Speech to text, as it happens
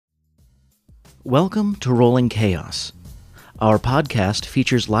Welcome to Rolling Chaos. Our podcast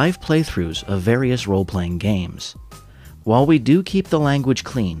features live playthroughs of various role-playing games. While we do keep the language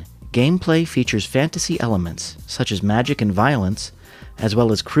clean, gameplay features fantasy elements such as magic and violence, as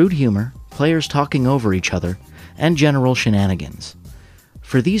well as crude humor, players talking over each other, and general shenanigans.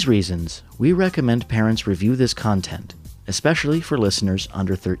 For these reasons, we recommend parents review this content, especially for listeners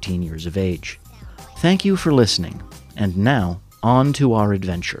under 13 years of age. Thank you for listening, and now, on to our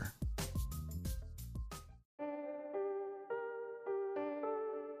adventure.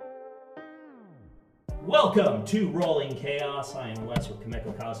 Welcome to Rolling Chaos. I am Wes with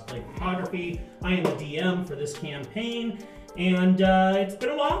Kameko Cosplay Photography. I am the DM for this campaign, and it's been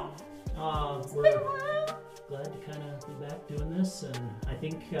a while. We're glad to kind of be back doing this, and I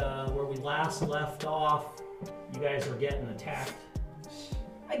think where we last left off, you guys are getting attacked.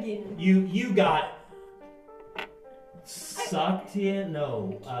 Again. You got sucked in?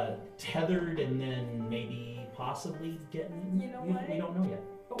 No, tethered, and then maybe possibly getting. You know what? We don't know yet.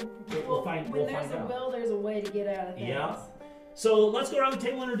 We'll find when there's out. a will, there's a way to get out of things. Yeah. So let's go around the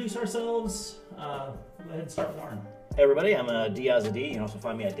table and introduce ourselves. Go ahead and start with Arn. Hey everybody, I'm D Azadi. You can also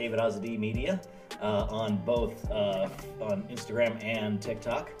find me at David Azadi Media on both on Instagram and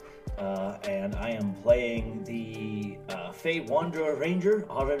TikTok. And I am playing the Fey Wanderer Ranger,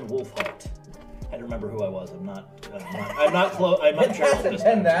 Aaron Wolfheart. I had to remember who I was. I'm not Gerald this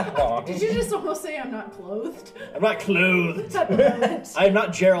time. that long. Did you just almost say I'm not clothed? I'm not clothed. I'm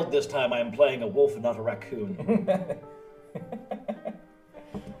not Gerald this time. I am playing a wolf and not a raccoon.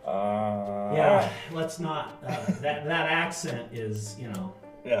 Yeah, let's not. That accent is,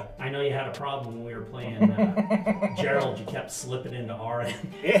 Yeah. I know you had a problem when we were playing Gerald. You kept slipping into RN.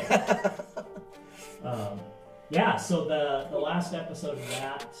 Yeah. Yeah, so the last episode of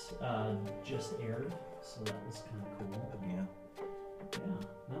that just aired, so that was kind of cool. Yeah. Yeah,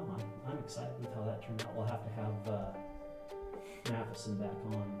 no, I'm excited with how that turned out. We'll have to have Matheson back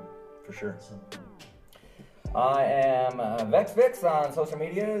on For sure. at some point. I am VexVix on social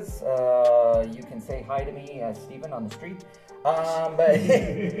medias. You can say hi to me as Steven on the street. But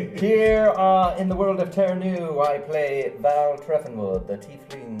here in the world of Ternu, I play Val Treffenwood, the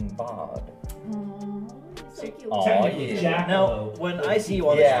Tiefling Bard. So cute. Aw, Technically, yeah. Jackalope. Now, when I see you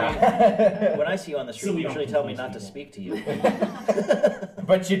on the street, when I see you on the street, So we you don't usually tell me confuse not to people. speak to you.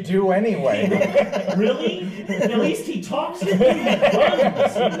 But you do anyway. Really? At least he talks to me and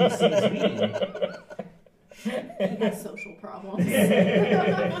runs when he sees me. He has social problems.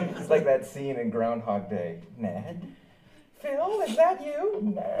 It's like that scene in Groundhog Day. Ned? Phil, is that you?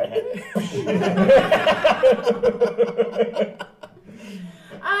 Ned?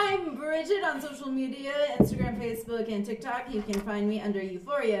 I'm Bridget on social media, Instagram, Facebook, and TikTok. You can find me under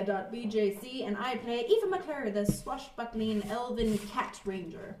euphoria.bjc, and I play Eva McClure, the swashbuckling elven cat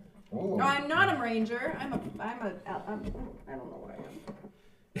ranger. Ooh. No, I'm not a ranger. I don't know what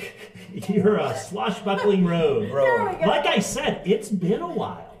I am. You're a swashbuckling rogue. There we go. Like I said, it's been a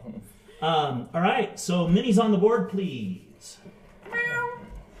while. All right, so minis on the board, please.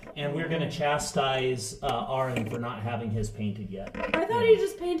 And we're going to chastise Aaron for not having his painted yet. I thought he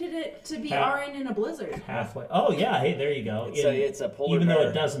just painted it to be Ha- Aaron in a blizzard. Halfway. Oh, yeah, hey, there you go. It's a polar even though bear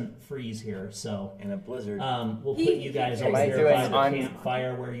it doesn't freeze here, so in a blizzard. we'll put He- you guys Am over I there doing by the on-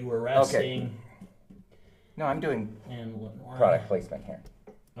 campfire where you were resting. No, I'm doing And we'll let Nora- product placement here.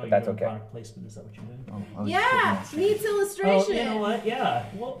 Oh, you're That's doing okay. Product placement. Is that what you're doing? Yeah, needs illustration. Oh, you know what? Yeah.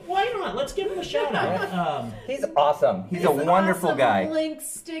 Well, why not? Let's give him a shout out. He's awesome. He's This a wonderful awesome guy. Link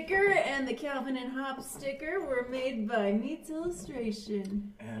sticker and the Calvin and Hop sticker were made by Meets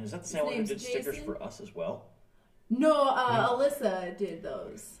Illustration. And is that the same one who name's did stickers Jason. for us as well? No, Alyssa did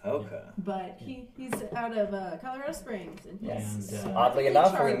those, Okay. but he's out of Colorado Springs. And Yes. And, Oddly really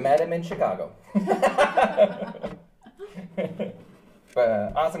enough, we charming. met him in Chicago.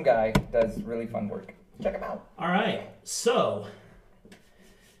 But awesome guy, does really fun work. Check him out. All right. So,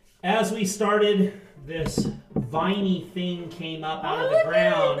 as we started, this viney thing came up out of the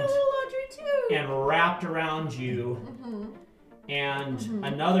ground and wrapped around you. And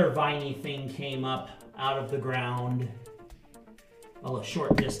another viney thing came up out of the ground a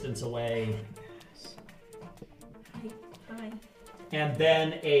short distance away. Hi. And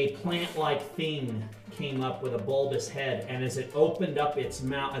then a plant-like thing came up with a bulbous head, and as it opened up its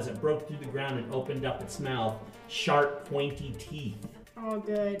mouth, as it broke through the ground and opened up its mouth, sharp, pointy teeth Oh,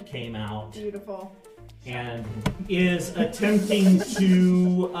 good. came out Beautiful. and is attempting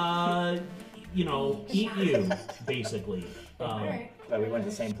to, eat you, basically. All right. We went to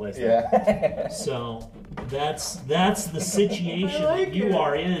the same place. Yeah. So that's the situation I like that you it.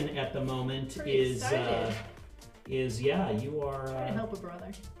 are in at the moment. Pretty excited. You are Trying to help a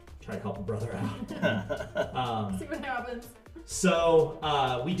brother. try to help a brother out. See what happens. So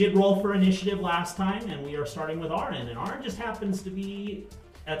we did roll for initiative last time, and we are starting with Arn, and Arn just happens to be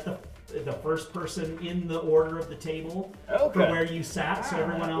at the first person in the order of the table for where you sat, so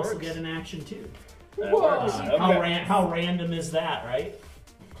everyone else will get an action too. That works. How random is that, right?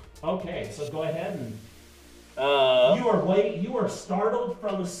 Okay, so go ahead and you are startled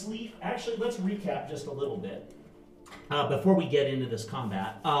from a sleep. Actually, let's recap just a little bit before we get into this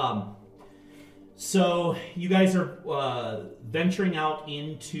combat. So you guys are venturing out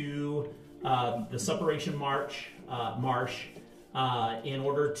into the Separation Marsh in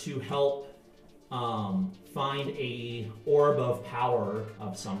order to help find a orb of power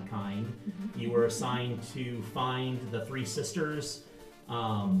of some kind. You were assigned to find the three sisters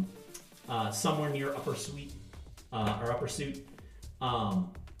somewhere near Upper Suit.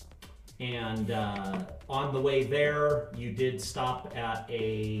 And on the way there, you did stop at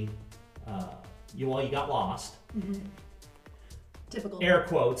a. You got lost. Typical. Air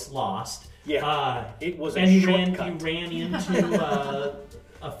quotes, lost. Yeah. It was a and shortcut. you ran into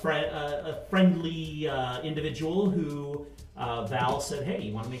a friendly individual who Val said, "Hey,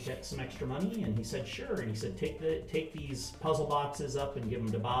 you want to make some extra money?" And he said, "Sure." And he said, "Take these puzzle boxes up and give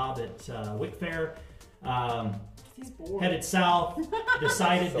them to Bob at Wick Fair." Headed south,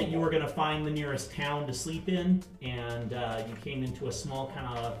 decided that you were going to find the nearest town to sleep in, and you came into a small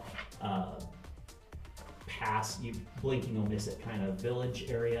kind of you blinking will miss it kind of village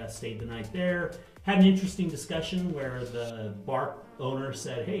area, stayed the night there, had an interesting discussion where the bar owner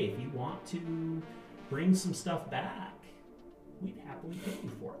said, "Hey, if you want to bring some stuff back, we'd happily pay you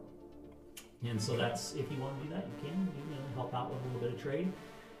for it." And so that's, if you want to do that, you can help out with a little bit of trade.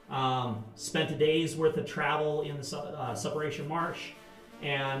 Spent a day's worth of travel in the Separation Marsh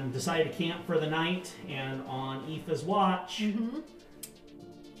and decided to camp for the night, and on Aoife's watch,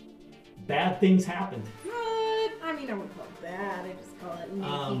 bad things happened. What? I mean, I wouldn't call it bad. I just call it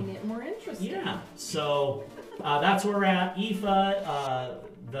making it more interesting. Yeah, so that's where we're at. Aoife,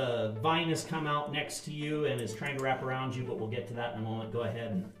 the vine has come out next to you and is trying to wrap around you, but we'll get to that in a moment. Go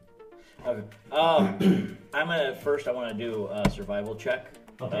ahead. Okay. I want to do a survival check.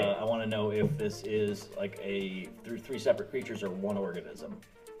 Okay. I want to know if this is like three separate creatures or one organism.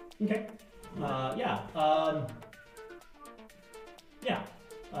 Okay.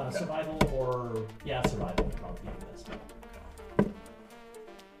 Survival or survival would probably be the best.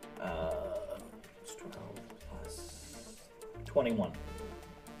 It's 12 plus 21.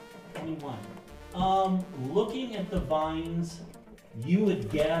 21. Looking at the vines, you would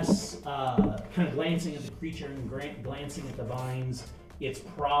guess, kind of glancing at the creature and glancing at the vines, it's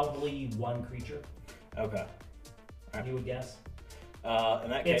probably one creature. Okay. You would guess. In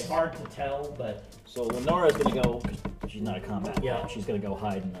that case, it's hard to tell, but so Lenora's gonna go. She's not a combat. Yeah. She's gonna go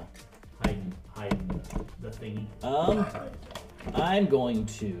hide in the thingy. I'm going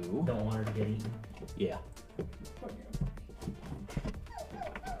to. Don't want her to get eaten. Yeah.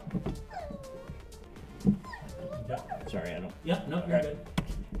 Yep. Sorry, I don't. Yep. No, you're good.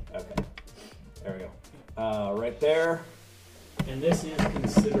 Okay. There we go. Right there. And this is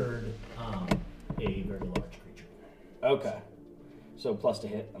considered a very large creature. Okay. So plus to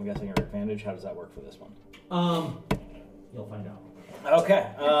hit, I'm guessing, or advantage. How does that work for this one? You'll find out. Okay.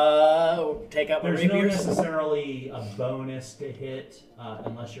 Take out my There's no rapiers. necessarily a bonus to hit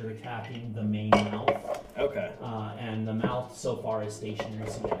unless you're attacking the main mouth. Okay. And the mouth so far is stationary,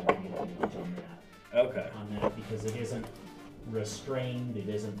 so you have to get advantage on that. Okay. On that, because it isn't restrained.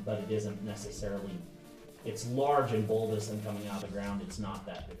 But it isn't necessarily. It's large and bulbous and coming out of the ground. It's not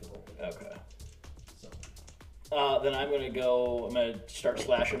that difficult. Okay. So. Then I'm gonna start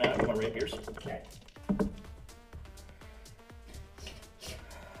slashing out with my rapiers. Okay.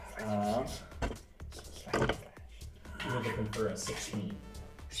 You're looking for a 16.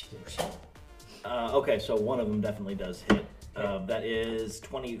 Okay, so one of them definitely does hit. That is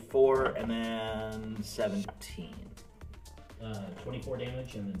 24 and then 17. 24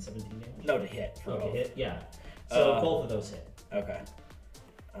 damage and then 17 damage? No, to hit. For to both. hit, yeah. So both of those hit. Okay.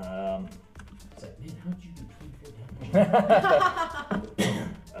 It's like, man, how'd you do 24 damage?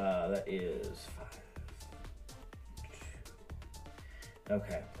 That is 5.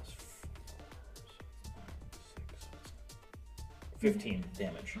 Okay. Plus 15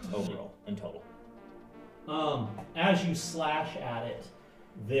 damage overall in total. As you slash at it,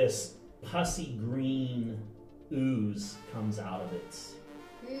 this pussy green ooze comes out of its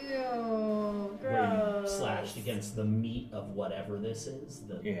Ew, where you gross. slashed against the meat of whatever this is,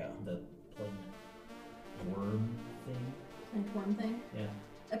 the plant worm thing. Plant worm thing? Yeah.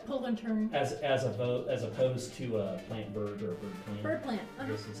 A pull and turn. As opposed to a plant bird or a bird plant. Bird plant.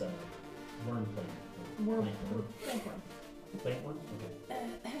 This is a worm plant. Worm. Plant worm. Plant worm. Plant worm? Okay.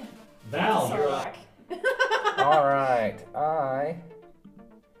 Val, you're up. All right.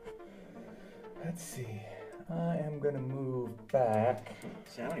 Let's see. I am going to move back.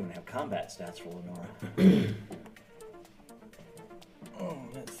 See, I don't even have combat stats for Lenora.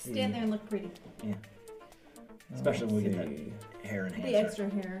 Let's see. Stand there and look pretty. Yeah. Especially when we get that hair The enhancer. extra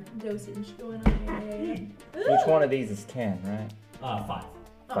hair dosage going on there. Which one of these is 10, right? 5.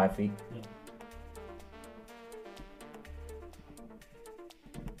 5 feet. Yep.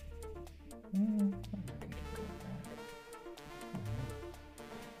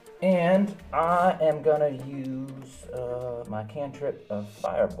 And I am gonna use my cantrip of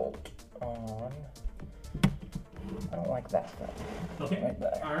Firebolt on. I don't like that stuff. Okay. Right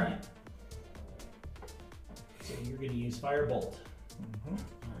there. All right. So you're going to use Firebolt. Mhm.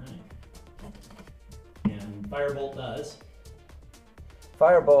 All right. And Firebolt does.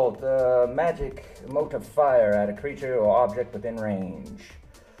 Firebolt, magic mote of fire at a creature or object within range.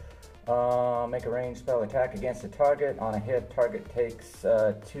 Make a ranged spell attack against a target. On a hit, target takes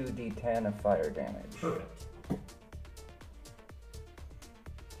 2d10 of fire damage. Perfect.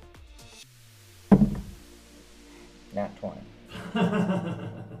 Nat 20.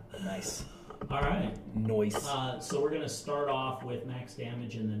 Nice. All right. Noise. So we're going to start off with max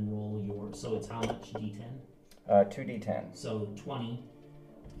damage and then roll your. So it's how much? D10? 2d10. So 20.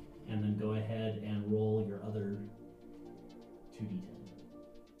 And then go ahead and roll your other 2d10.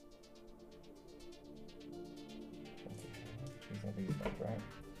 These are these ones, right?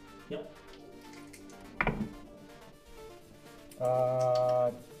 Yep.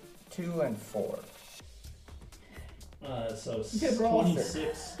 2 and 4. So Good roll.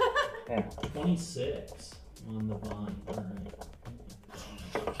 26. Yeah. 26 on the vine. All right.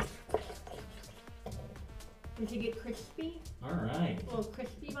 Did you get crispy? All right. A little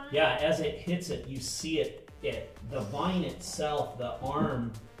crispy vine? Yeah, as it hits it, you see it. The vine itself, the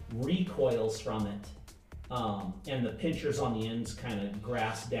arm recoils from it, and the pinchers on the ends kind of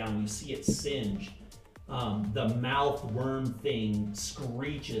grasp down. You see it singe. The mouth worm thing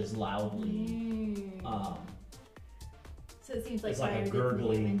screeches loudly. So it seems like It's like fire a did some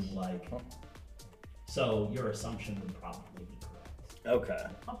gurgling, damage. like. So your assumption would probably be correct. Okay.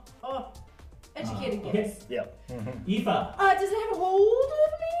 Oh, educated Okay. guess. Yep. Aoife, Does it have a hold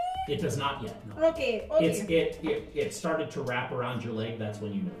of me? it does not yet. No. Okay. It started to wrap around your leg. That's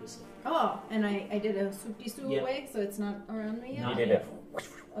when you noticed it. Oh, and I did a soupy-soo Yep. away, so it's not around me yet? Not You did yet. it.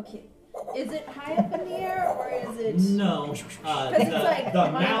 Okay. Is it high up in the air, or is it... No, it's like the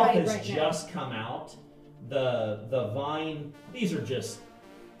my mouth height has right now. just come out. The vine. These are just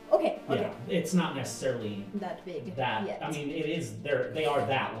Okay. yeah. It's not necessarily That big that. yet. I mean, it is. They are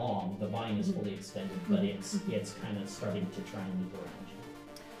that long. The vine is fully extended, but it's kind of starting to try and loop around you.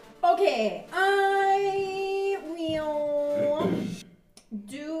 Okay, I will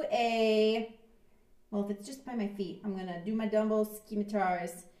do a... Well, if it's just by my feet, I'm gonna do my dumbbell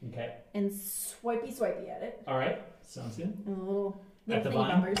scimitars Okay. and swipey at it. All right. Sounds good. And a little At the thingy vine.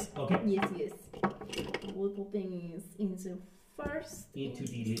 bumpers. Okay. Yes. Little thingies. And so first, Into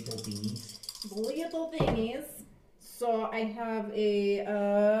the little thingies. little thingies. So I have a,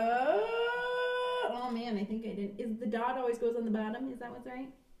 oh man, I think I didn't. Is the dot always goes on the bottom? Is that what's right?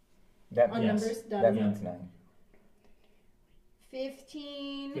 That On Yes. numbers? Dot that Yeah. means 9.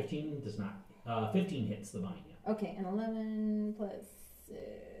 15. 15 does not. 15 hits the vine. Yeah. Okay, and 11 plus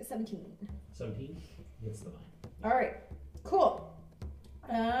 17. 17 hits the vine. All right, cool.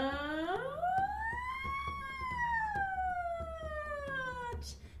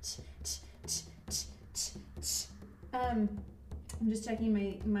 I'm just checking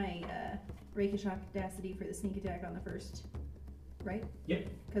my rakish audacity for the sneak attack on the first, right? Yep.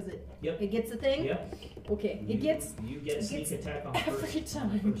 Because it Yep. gets the thing. Yep. Okay, it gets You get it sneak gets attack on every first, time.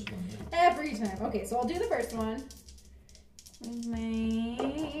 on the first one. Yeah. every time. Okay, so I'll do the first one. With my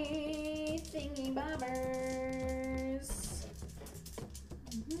thingy bobbers.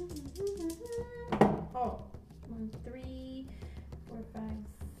 Oh, 1, 3, 4, 5,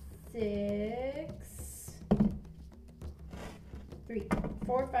 6. 3,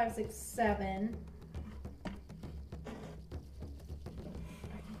 4, 5, 6, 7.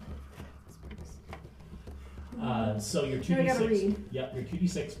 So your Now I gotta 2d6. read. Yep, your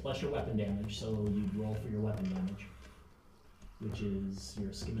 2d6 plus your weapon damage. So you roll for your weapon damage, which is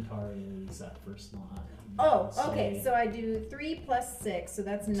your scimitar is that first line. Oh, okay. So I do 3 plus 6, so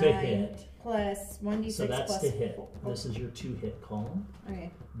that's 9 hit. plus 1d6 So that's plus to hit. 4. This is your 2-hit column. Okay.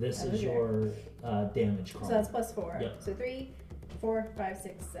 This Over is there. your damage column. So that's plus 4. Yep. So 3 4, 5,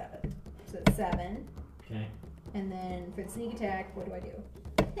 6, 7. So it's 7. Okay. And then for the sneak attack, what do I do?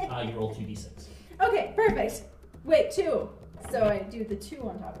 You roll 2d6. Okay, perfect. Wait, 2. So I do the 2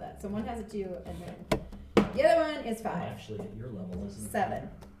 on top of that. So one has a 2, and then the other one is 5. Well, actually, at your level, isn't it? 7.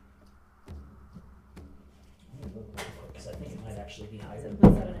 Let me look real quick, 'cause I think it might actually be higher. 7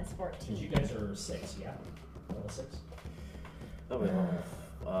 plus 7 is Because 14. you guys are 6, yeah? Level 6? Oh, wait. I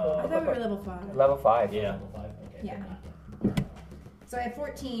thought we were level 5. Level 5. Yeah. Level 5? Okay. Yeah. then not yet. So I have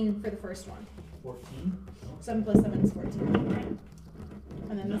 14 for the first one. 14? Oh, 7 plus 7 is 14.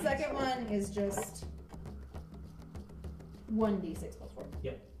 And then the Nice. second one is just 1d6 plus 4.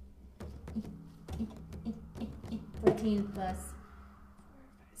 Yep. 14 plus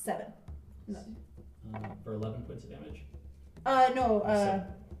 7. No, for 11 points of damage? no, Seven.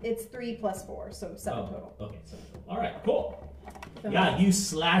 it's 3 plus 4, so 7 Oh, total. okay, 7 total. All right, cool. So Yeah, you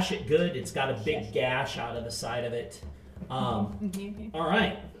slash it good. It's got a big gash out of the side of it. Mhm. All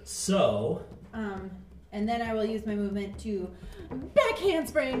right, so, And then I will use my movement to back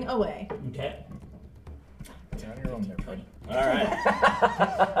handspring away. okay. You're on your own there, buddy. All right.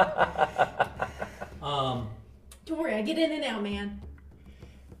 Don't worry, I get in and out, man.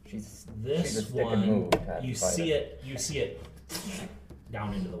 She's a This stick and one, move type you fighter. see it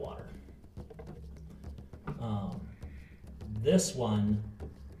down into the water. This one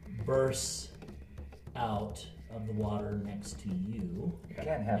bursts out of the water next to you, You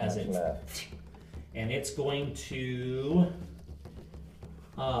can't have as much it- left. and it's going to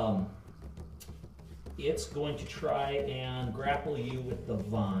try and grapple you with the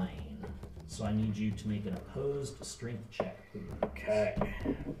vine. So I need you to make an opposed strength check, please. Okay.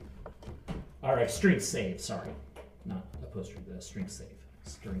 Or a strength save, sorry. Not opposed strength, strength save.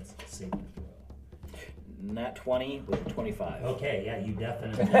 Strength saving throw. Nat 20 with 25. Okay, yeah, you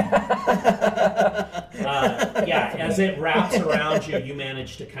definitely. Yeah, as it wraps around you, you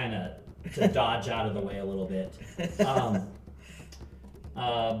manage to kind of to dodge out of the way a little bit.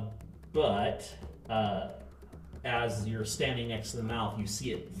 But as you're standing next to the mouth, you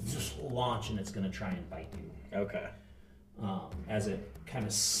see it just launch and it's going to try and bite you. Okay. As it kind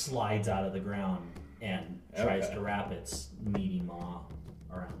of slides out of the ground and tries to wrap its meaty maw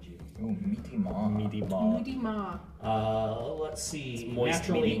around you. Ooh, meaty maw. Meaty ball. Moody Ma. Let's see. It's moist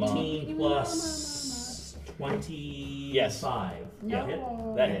Natural meaty maw. 18 plus 25. Yes. Yeah, hit.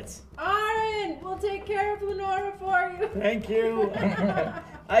 No. That hits. Aaron, we'll take care of Lenora for you. Thank you.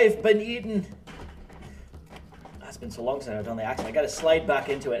 I've been eaten. It's been so long since I've done the accent. I gotta slide back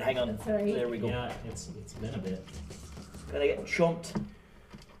into it. Hang on. That's right. There we go. Yeah, it's been a bit. Gotta get chumped.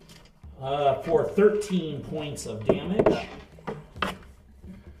 For 13 points of damage.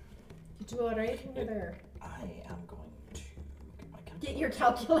 You do all right over there. I am going to get my Get your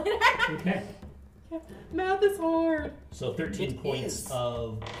calculator. Okay. Math is hard. So 13 It points is.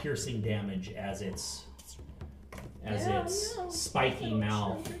 of piercing damage as its Yeah, its I know. spiky So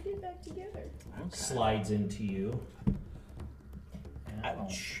mouth sure, get back together. slides into you.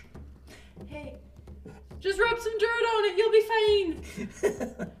 Ouch. Hey, just rub some dirt on it. You'll be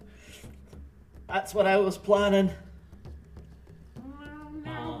fine. That's what I was planning.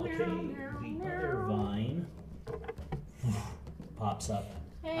 Okay, the other vine pops up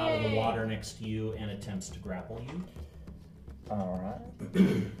out of the water next to you and attempts to grapple you. Alright.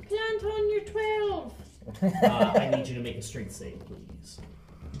 Plant on your 12. I need you to make a strength save, please.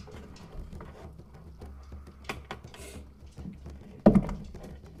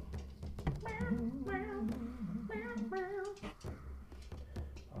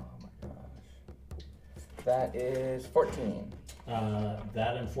 Oh my gosh. That is 14.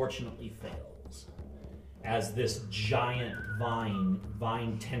 That unfortunately fails. As this giant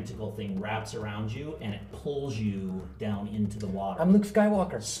vine tentacle thing wraps around you and it pulls you down into the water. I'm Luke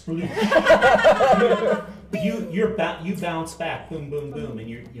Skywalker. You bounce back, boom, boom, boom, and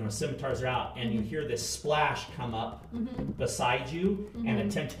your scimitars are out, and you hear this splash come up beside you, and a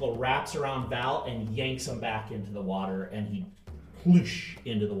tentacle wraps around Val and yanks him back into the water, and he whoosh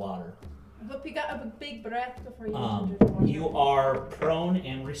into the water. I hope you got a big breath before you went under the water. You are prone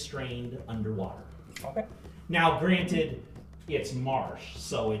and restrained underwater. Okay. Now, granted, it's marsh,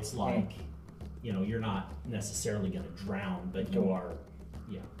 so it's like, you're not necessarily going to drown, but you are,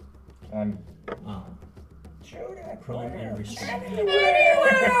 I'm prone and restrained. Anywhere!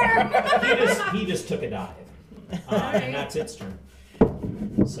 He just took a dive, and that's its turn.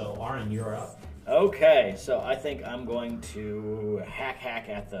 So, Aaron, you're up. Okay, so I think I'm going to hack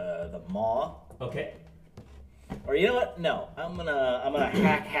at the maw. Okay. Or you know what? No, I'm gonna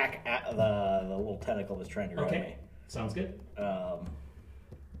hack at the little tentacle that's trying to grab Okay. Sounds good. me.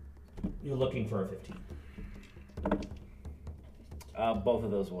 You're looking for a 15. Both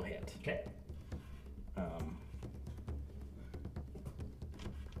of those will hit. Okay.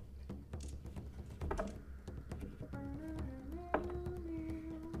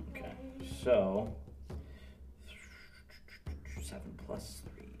 Okay, so 7 plus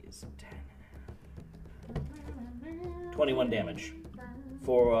 3 is 10. 21 damage.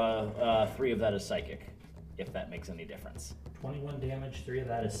 For 3 of that is psychic, if that makes any difference. 21 damage, 3 of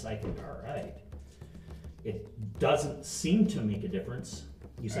that is psychic. Alright. It doesn't seem to make a difference.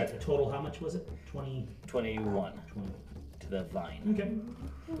 You said the total, how much was it? 20? 21 20. to the vine. Okay.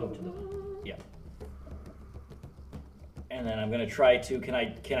 Go to the Yeah. And then I'm gonna try to. Can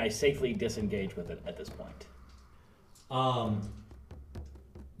I safely disengage with it at this point?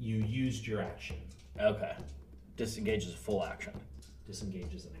 You used your action. Okay. Disengage is a full action.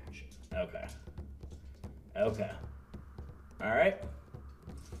 Disengage is an action. Okay. Okay. All right.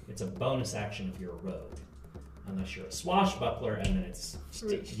 It's a bonus action if you're a rogue. Unless you're a swashbuckler, and then it's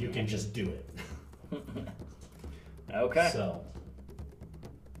you can just do it. Okay. So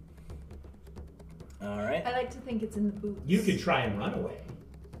All right. I like to think it's in the boots. you could try and run away.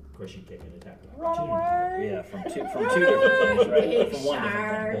 Of course, you take an attack of Run opportunity. away! Yeah, from two different things, right? Big From one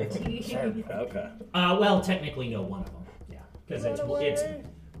different thing. sharky. Okay. Well, technically, no, one of them. Yeah, because it's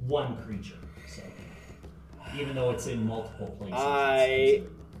one creature. So even though it's in multiple places, I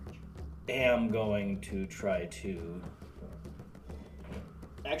am going to try to.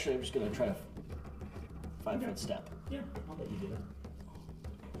 Actually, I'm just going to try a 5-foot step. yeah, I'll let you do that.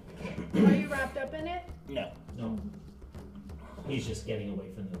 Are you wrapped up in it? No. No, he's just getting away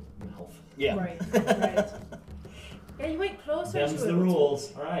from the mouth. Yeah. Right. Yeah, you went closer Them's to the it.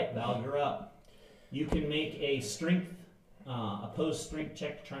 rules. All right, Val, you're up. You can make a strength, opposed strength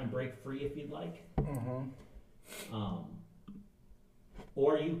check to try and break free if you'd like.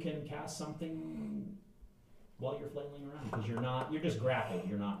 Or you can cast something while you're flailing around because you're just grappled.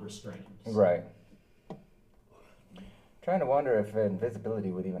 You're not restrained. Right. Trying to wonder if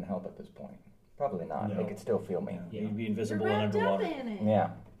invisibility would even help at this point. Probably not. No. They could still feel me. Yeah. You'd be You're invisible and wrapped up underwater. in it. Yeah.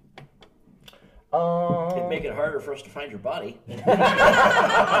 It'd make it harder for us to find your body.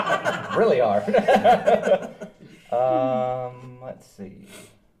 Really hard. Let's see.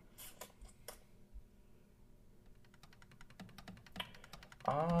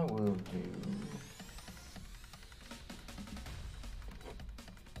 I will do.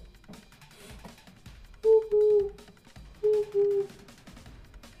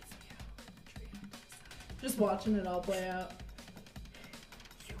 Just watching it all play out.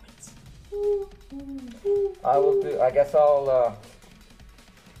 I will do. I guess I'll.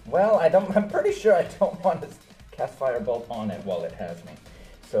 Well, I don't. I'm pretty sure I don't want to cast firebolt on it while it has me.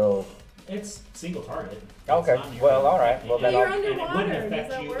 So. It's single target. Okay, It's not near well, you. all right, well, And then You're I'll- it underwater. wouldn't Does affect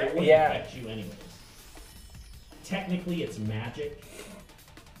that you. work? It wouldn't Yeah. affect you anyways. Technically, it's magic.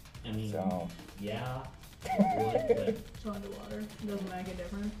 I mean, So. yeah, it would, but It's underwater. Doesn't make a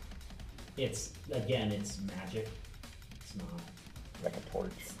difference. it's magic. It's not. Like a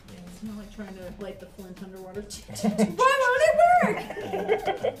torch. It's not like trying to light the flint underwater. Why won't it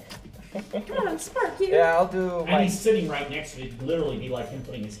work? Come on, spark you. Yeah, I'll do And my he's sitting right next to it. It'd literally be like him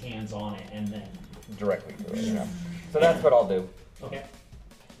putting his hands on it, and then directly to it. Yeah. So that's what I'll do. okay,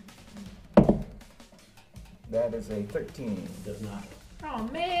 That is a 13. does not. Oh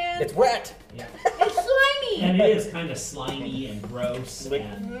man, It's wet. Yeah, it's slimy. and it is kind of slimy and gross. Like, I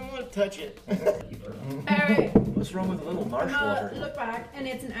and don't want to touch it. All right, What's wrong with a little marsh water? look back, and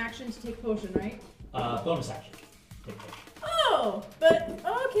it's an action to take potion, right? Bonus action. Take it. Oh, but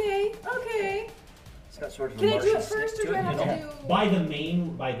okay. It's got sort of Can a I do it marshy stick first, or to do I it, have you know? to do?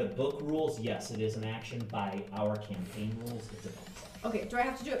 By the book rules, yes, it is an action. By our campaign rules, it's a bonus action. Okay, do I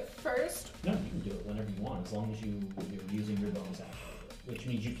have to do it first? No, you can do it whenever you want, as long as you're using your bonus action. Which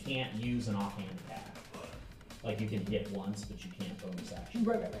means you can't use an offhand attack. Like you can hit once, but you can't bonus action.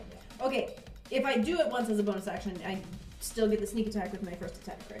 Right. Okay, if I do it once as a bonus action, I still get the sneak attack with my first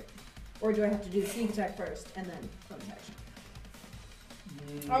attack, right? Or do I have to do the sneak attack first and then bonus action?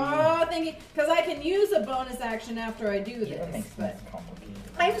 Oh, thinking because I can use a bonus action after I do That this, makes but sense. Complicated.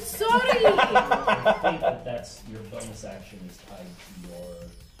 I'm sorry. I think that's your bonus action is tied to your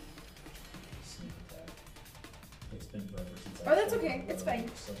sneak attack. It's been forever since I Oh, that's played okay. the It's rogue,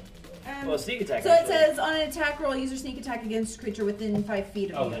 fine. so- Well, sneak attack. So it actually. says on an attack roll, use your sneak attack against a creature within 5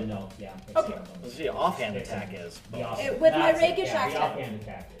 feet of Oh, you. then no, yeah. it's Okay. not a bonus. Let's see, offhand It's attack a- is. the off- With my that's it, rakish yeah, action. The offhand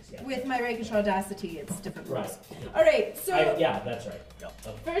attack is, yeah. With my rakish audacity, it's different rules. Right. All right, so Yeah, that's right. Yep.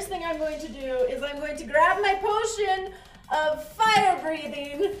 Okay. first thing I'm going to do is I'm going to grab my potion of fire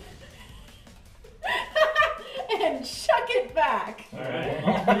breathing. and chuck it back. All right.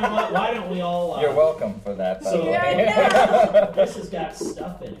 Well, you know what? Why don't we all? You're welcome for that. by So- the way. Yeah, This has got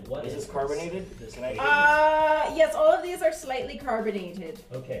stuff in it. What Is is this carbonated? Can I Yes, all of these are slightly carbonated.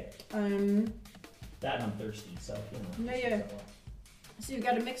 Okay. That and I'm thirsty, so you know. Yeah. So you've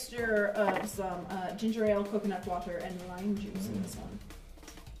got a mixture of some ginger ale, coconut water, and lime juice in this one.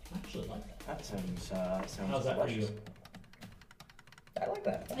 I actually like that. That sounds How's that for you? delicious. I like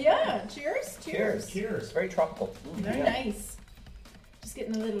that. Yeah, cheers. Cheers. Very tropical. Very Yeah. nice. Just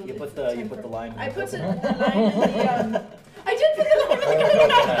getting a little. You put bit the lime. I in put the coconut. lime in the. I did put the lime in the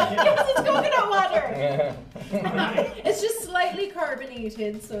coconut because it's coconut water. It's just slightly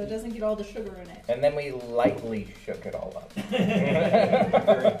carbonated, so it doesn't get all the sugar in it. And then we lightly shook it all up.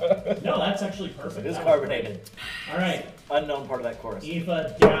 No, that's actually perfect. It is That was carbonated. great. All right. Unknown part of that chorus.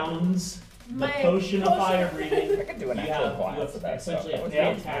 Eva downs the My potion of potion. fire I breathing. could do an You actual have, glass you of have that stuff. essentially have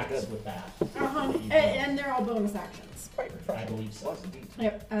Yeah, three attacks good. with that. And they're all bonus actions. Quite I refreshing. believe so. Was indeed.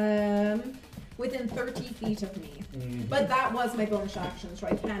 Yep. Within 30 feet of me. Mhm. But that was my bonus action, so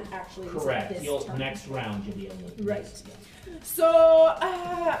I can't actually use it Correct. this You'll turn. next round you'll be able to. Right. use it. So,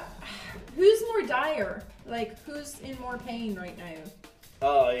 who's more dire? Like, who's in more pain right now?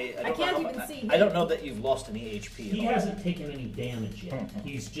 I don't can't know even see I don't him. know that you've lost any HP. He at all. hasn't taken any damage yet.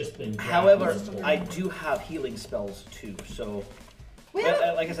 He's just been. However, grappled. I do have healing spells too. So,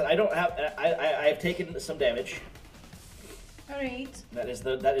 Well, like I said, I don't have. I have taken some damage. alright. That is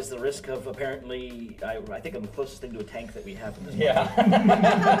the risk of apparently. I think I'm the closest thing to a tank that we have in this.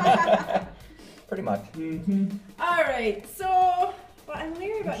 Yeah. Pretty much. Alright, so. Well, I'm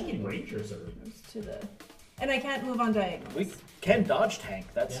leery about Usually getting rangers are. to the. And I can't move on diagonals. We can dodge tank.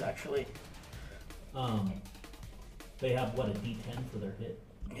 That's Yeah. actually They have what, a D10 for their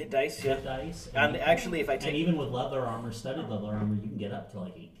hit dice. Yeah. dice. And actually, if I and take even with leather armor, studded leather armor, you can get up to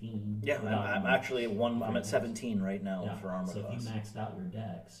like 18. yeah, I'm actually at one. I'm at 17 right now Yeah, for armor so class. if you maxed out your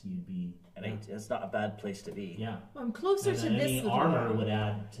dex, you'd be. And 8. It's not a bad place to be. Yeah. Well, I'm closer And to then this. any little armor guy. would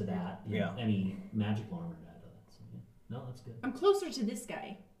add to that. You know, Yeah. Any magical armor would add to that. So, yeah. No, that's good. I'm closer to this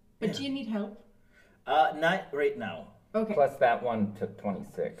guy. But Yeah. do you need help? Not right now. Okay. Plus that one took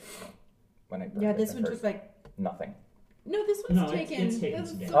 26. When I burned Yeah, it this the one first- took like. nothing. No, this one's No, it's taken. taken this some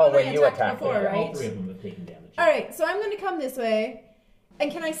is damage. the Oh, one when I you attacked attacked, before, yeah. right? All three of them have taken damage. All right, so I'm going to come this way,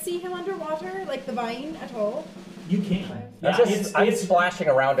 and can I see him underwater, like the vine at all? You can. I'm just I'm splashing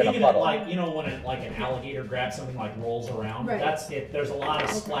around in Think a of it puddle. like, you know, when like an alligator grabs something like rolls around. Right. That's it. There's a lot of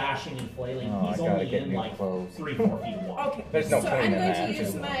splashing and flailing. Oh, He's I gotta only get in new like clothes. 3-4 feet of water. Okay. There's no so point I'm in going that, to use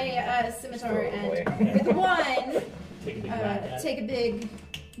just my scimitar throw it and away. with one, Take a big whack at it. take a big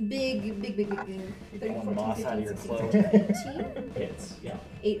 30, pulling moss 14, out of 15, your 16, clothes. 17, 18. Hits. Yeah.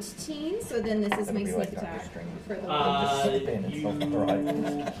 18, so then this is That'll my be sneak like attack understring. for the Just slip in and You stuff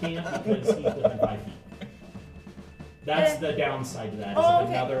can't right. because he's within 5 feet. That's the downside to that. Is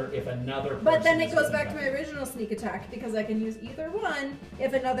Oh, if another But then person it is goes within back to 5 my feet. original sneak attack because I can use either one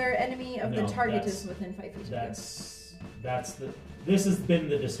if another enemy of the No, target that's- is within 5 feet of you. This has been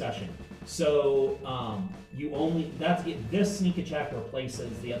the discussion. So you only this sneak attack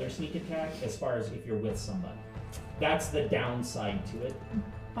replaces the other sneak attack as far as if you're with somebody. That's the downside to it.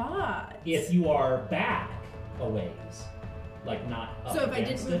 But If you are back a ways, like not up so if I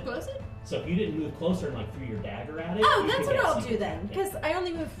against didn't move it. closer? So if you didn't move closer and like threw your dagger at it, Oh, you that's could what get I'll sneak do then. attack, Because I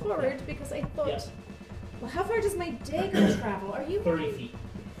only moved forward because I thought. Yeah. Well, how far does my dagger travel? Are you 30 feet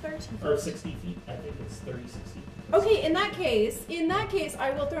 30 or 60 feet. I think it's 30, 60. Okay, in that case,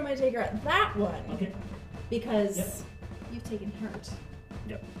 I will throw my dagger at that one Okay. because Yep. you've taken hurt.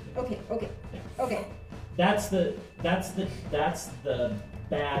 Yep. Okay. Yeah. Okay. That's the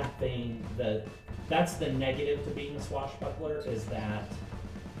bad thing. That's the negative to being a swashbuckler is that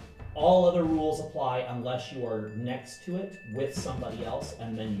all other rules apply unless you are next to it with somebody else,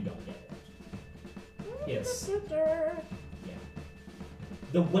 and then you don't get it. It's yeah.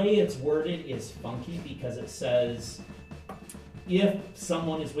 The way it's worded is funky because it says if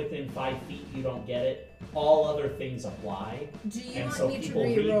someone is within 5 feet, you don't get it. All other things apply. Do you And want so me to people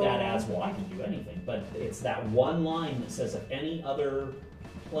reroll? read that as, well, I can do anything. But it's that one line that says if any other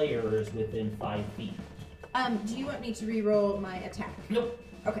player is within 5 feet. Do you want me to reroll my attack? Nope.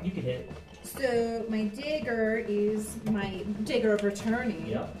 Okay. You can hit it. So my dagger is my dagger of returning.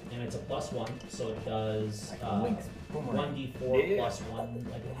 Yep. And it's a +1, so it does Links. Boomerang. 1d4 Yeah. +1,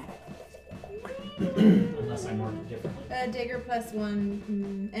 I believe. Unless I mark it differently. Dagger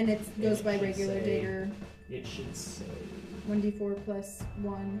 +1, and it goes by should regular say- dagger. It should say. 1d4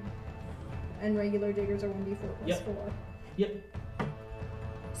 +1, and regular daggers are 1d4 Yep. +4. Yep.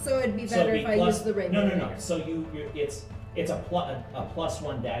 So it'd be So better it'd if be I plus- use the regular. No. dagger. So it's It's a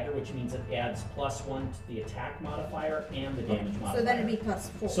 +1 dagger, which means it adds +1 to the attack modifier and the damage modifier. So then it'd be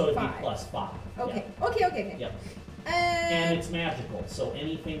 +4. So it'd 5. be +5. Okay. Yeah. Okay. Yep. And it's magical, so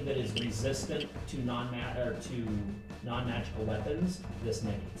anything that is resistant to non-magical weapons, this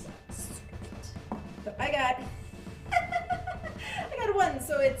negates that. So I got a 1,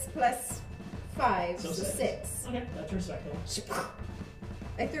 so it's +5, so 6. Okay, that's respectable.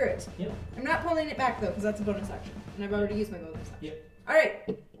 I threw it. Yep. I'm not pulling it back though, because that's a bonus action, and I've already used my bonus action. Yep. All right.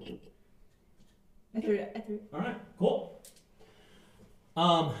 I threw it. All right. Cool.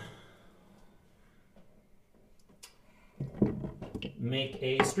 Make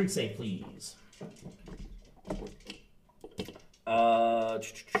a strength save, please.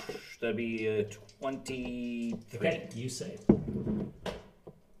 That'd be 23. Okay, you save. Good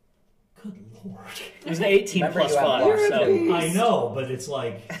lord. It was an 18 Remember, plus you have 5, luck. so I know, but it's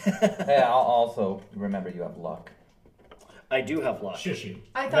like, Hey, I'll also remember you have luck. I do have luck. shush you.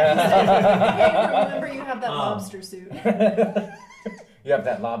 I thought you said, hey, remember you have that lobster suit. You have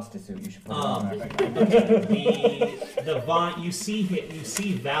that lobster suit. You should put it on. The vine, you see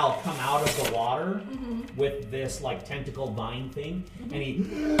Val come out of the water with this like tentacle vine thing, and he,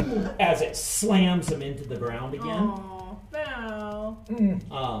 as it slams him into the ground again. Aw, Val.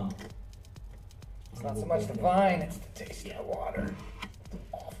 It's not so much the vine; it's the taste of the water.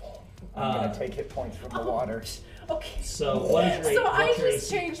 Awful. I'm gonna take hit points from the water. Okay. So what is your So I what's your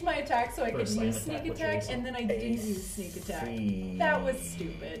just AC? changed my attack so I For could slam use attack, sneak what's your attack, AC? and then I didn't use sneak attack. That was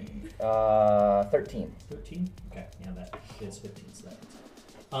stupid. 13. 13? Okay, yeah, that is 15. So that.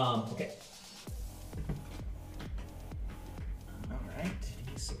 Okay. All right.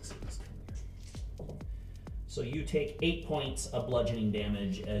 D6s. So you take 8 points of bludgeoning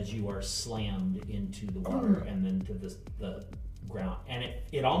damage as you are slammed into the water and then to the ground, and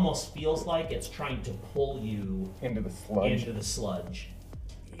it almost feels like it's trying to pull you Into the sludge. into the sludge.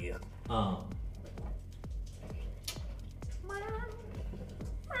 Yeah.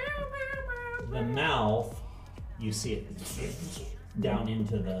 The mouth, you see it down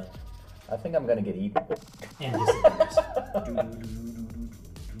into the I think I'm gonna get eaten. and disappears.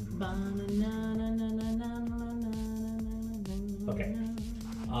 Okay.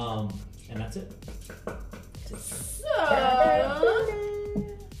 And that's it. So, how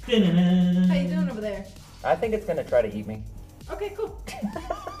you doing over there? I think it's gonna try to eat me. Okay, cool.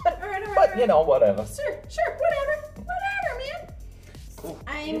 Alright. But you know, whatever. Sure, whatever, man. Cool.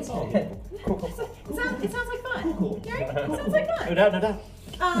 It's all I'm. good. It sounds like fun. Cool. Right? It sounds like No fun. doubt, no doubt.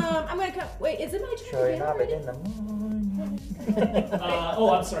 I'm gonna come. Wait, is it my turn Sure, again have it already? in the morning.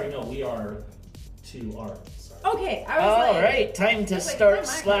 I'm sorry. No, we are to art. Sorry. Okay, I was All like, right, time to It's like, start not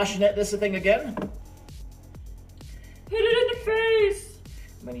my slashing at this thing again. hit it in the face.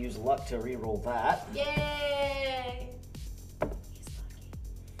 I'm gonna use luck to re-roll that. Yay!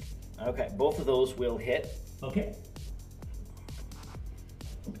 Okay, both of those will hit. Okay.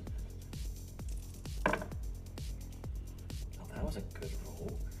 Oh, that was a good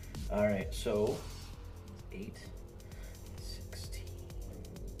roll. All right, so 8, 16.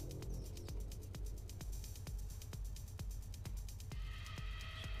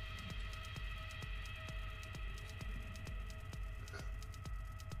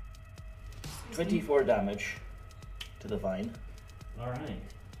 $24 damage to the vine. All right.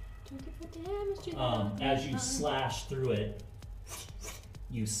 24 damage to the As you slash through it,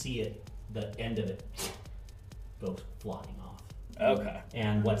 you see it. The end of it goes flying off, Okay.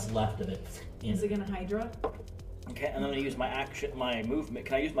 and what's left of it Is it gonna Hydra? Okay, and I'm gonna use my action, my movement.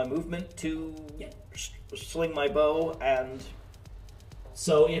 Can I use my movement to Yeah. sling my bow and?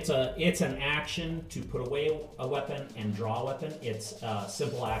 So it's an action to put away a weapon and draw a weapon. It's a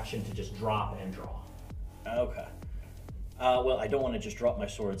simple action to just drop and draw. Okay. Well, I don't want to just drop my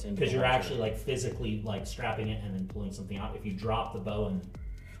swords into. Because the you're water. actually like physically like strapping it and then pulling something out. If you drop the bow and pull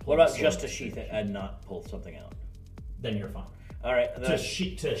What the about sword, just to sheath it and not pull something out? then you're fine. All right. To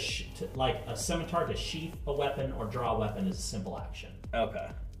like a scimitar to sheath a weapon or draw a weapon is a simple action.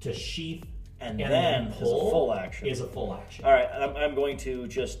 Okay. To sheath And then is a pull full action. Is a full action. All right. I'm going to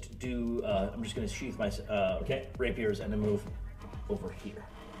just do. I'm just going to sheath my Okay. rapiers and then move over here.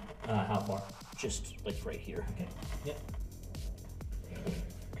 How far? Just like right here. Okay. Yep.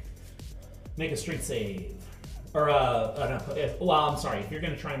 Make a strength save. Or I'm sorry. If you're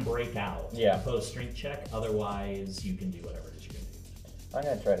going to try and break out, Yeah. Opposed strength check. Otherwise, you can do whatever it is you're going to do. I'm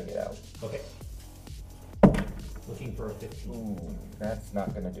gonna try to get out. Okay. Looking for a 15. Ooh, that's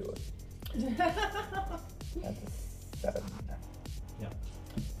not gonna do it. That's a 7. Yeah.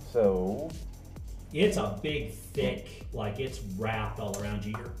 So It's a big, thick, like it's wrapped all around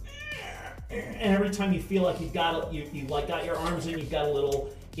you. You're and every time you feel like you've got you like got your arms in, you've got a little.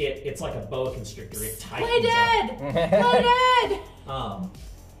 It's like a boa constrictor. It tightens Play dead! Play dead!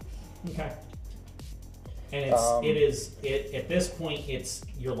 Okay. And at this point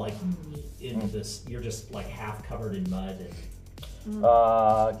you're like in this. You're just like half covered in mud,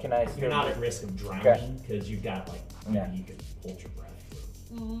 and Can I? you're not at risk of drowning because you've got like maybe you could hold your breath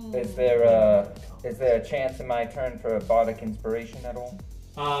through. Is there a chance in my turn for a bardic inspiration at all?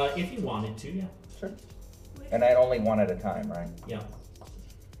 If you wanted to, yeah. Sure. And I only one at a time, right? Yeah.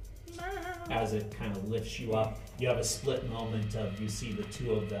 As it kind of lifts you up, you have a split moment of you see the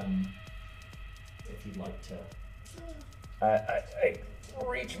two of them. If you'd like to, I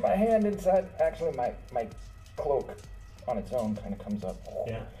reach my hand inside. Actually, my cloak on its own kind of comes up.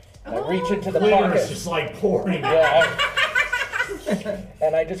 yeah. And I reach into the Glitter's pocket. just like pouring. Yeah.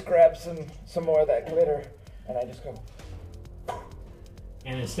 And I just grab some more of that glitter, and I just go.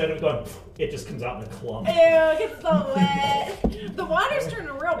 And instead of going, it just comes out in a clump. Ew, it gets so wet. The water's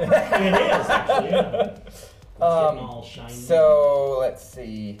turning real pretty. It is actually. Yeah. It's getting all shiny. So let's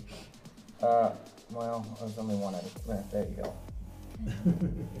see. Well, there's only one at a. There you go.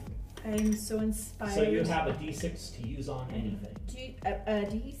 I'm so inspired. So you have a D6 to use on anything.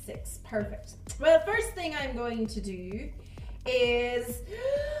 D6, perfect. Well, first thing I'm going to do is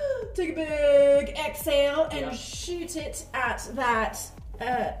take a big exhale and shoot it at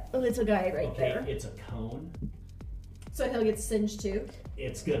that little guy right there. It's a cone. So he'll get singed too.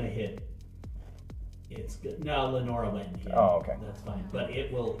 It's gonna hit. It's good. No, Lenora went hit. Oh, okay. That's fine. But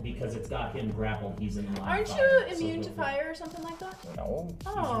it will, because it's got him grappled, he's in line. Aren't you immune to fire or something like that? No.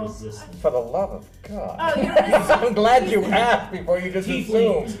 Oh. He's resistant. For the love of God. Oh, you're resistant. I'm glad you asked before you just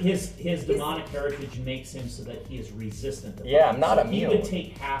assumed. His demonic heritage makes him so that he is resistant to fire. Yeah, I'm not so immune. He would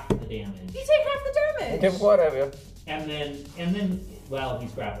take half the damage. You take half the damage. Okay, whatever. And then, well,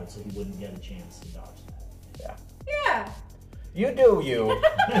 he's grappled, so he wouldn't get a chance to dodge that. Yeah. Yeah. You do you.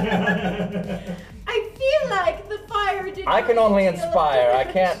 I feel like the fire did. I can only feel inspire. I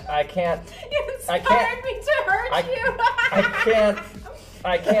damage. can't. You I inspired can't- me to hurt you.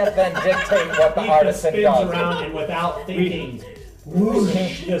 I can't then dictate what the He artisan spins does. around and without thinking,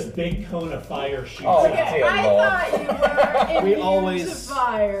 whoosh, this big cone of fire shoots Oh, out. Okay, dear I Lord. thought you were We immune always to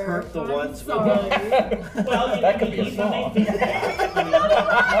fire. hurt the I'm ones we sorry. Well, you That could can be a even song. think that. I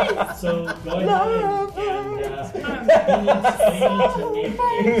mean, so go ahead and you need to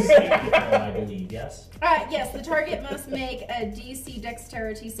make a saving throw, I believe, yes? Yes, the target must make a DC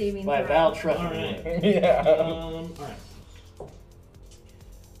Dexterity saving My throw. Val Trevor. All right. Yeah. All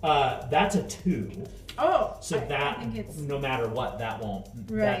right. That's a 2. Oh, So I that, think it's no matter what, that won't.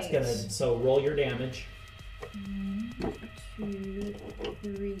 Right. That's gonna. So roll your damage. 1, 2,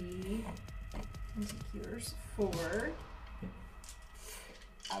 3. Here's 4.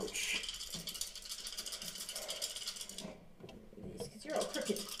 Ouch. Because you're all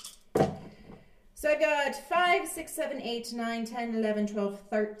crooked. So I got 5, 6, 7, 8, 9, 10, 11, 12,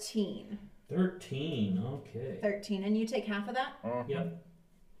 13. 13. Okay. 13, and you take half of that? Mhm. Yep.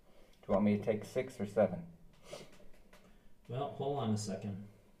 Do you want me to take 6 or 7? Well, hold on a second.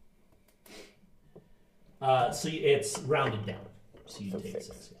 So it's rounded down. So you So take 6.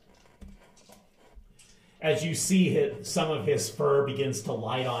 6. Yeah. As you see some of his fur begins to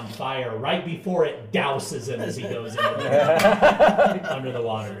light on fire right before it douses him as he goes under the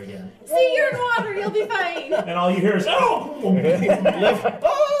water again. See, you're in water, you'll be fine. And all you hear is, oh! And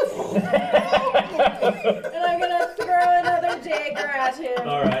I'm gonna throw another dagger at him.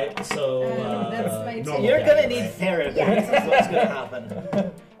 All right, so That's my normal two. You're gonna dagger, need right? therapy. This is what's gonna happen.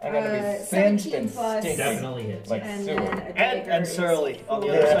 I'm gonna be singed 17 and plus. stinking. Definitely hits. Like And sewer. then a dagger And is surly on the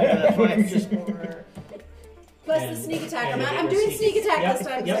 4. other side of that fire. Just 4. Plus And- the sneak attack. and I'm the doing sneak- sneak attack Yep, this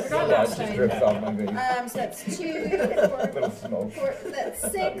time yep. because I forgot Yeah, it last just time. drips off my goodies. So that's 2, Little smoke. 4, that's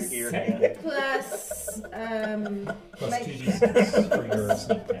 6 Your ear. plus Plus my 2d6 for your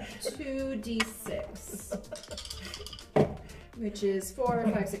sneak attack. 2d6, which is 4,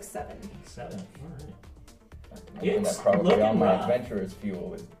 5, 6, 7. 7. All right. I think It's that probably looking all my rough. adventurer's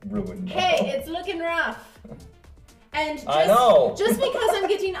fuel is ruined now. Hey, it's looking rough. And just, I know. just because I'm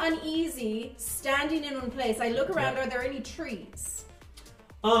getting uneasy standing in one place, I look around. Are there any trees?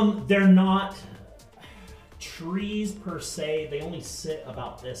 They're not trees per se. They only sit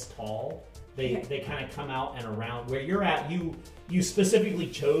about this tall. They kind of come out and around where you're at. You specifically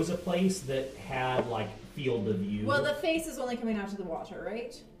chose a place that had like field of view. Well, the face is only coming out to the water,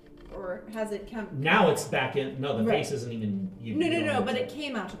 right? Or has it come? Now it's back in. No, the Right. face isn't even. No, but it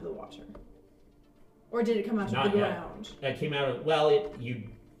came out of the water. Or did it come out Not of the yet. ground? That came out of. Well,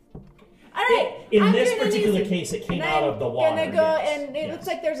 All right. In I'm this doing an particular easy- case, it came and out I'm of the water. gonna go, yes, and it yes. looks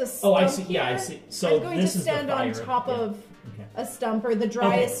like there's a stump Oh, I see. Yeah, I here. see. So I'm going this to is the stand on fire. top Yeah. of Okay. a stump or the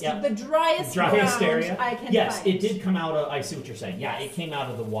driest, yeah. the driest ground area. I can yes, find. it did come out of. I see what you're saying. Yeah, it came out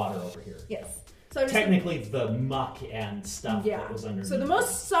of the water over here. Yes. So I'm just Technically, the muck and stuff yeah. that was underneath. So the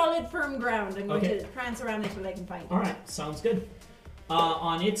most solid, firm ground. I'm going Okay. to prance around until I can find it. All right, sounds good.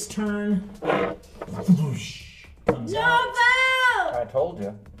 On its turn, it whoosh, comes out Novel! I told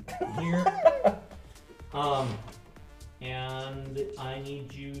you. here. And I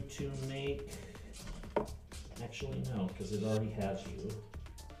need you to make. Actually, no, because it already has you.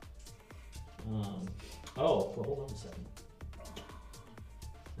 Oh, well, hold on a second.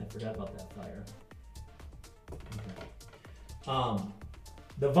 I forgot about that fire. Okay.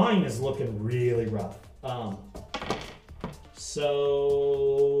 The vine is looking really rough.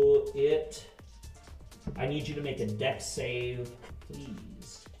 So it. I need you to make a dex save,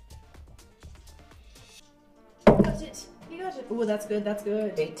 please. Got it. You got it. Oh, that's good. That's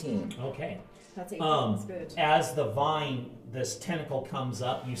good. 18. Okay. That's 18. That's good. As the vine, this tentacle comes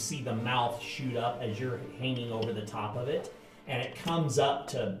up, you see the mouth shoot up as you're hanging over the top of it, and it comes up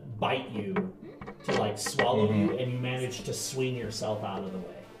to bite you, to like swallow you, and you manage to swing yourself out of the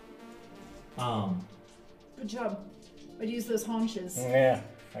way. Good job. I'd use those haunches. Yeah,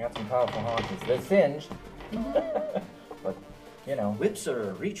 I got some powerful haunches. They singe. But, you know. Whips are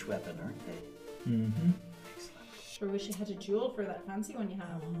a reach weapon, aren't they? Mm-hmm. Sure wish you had a jewel for that fancy one you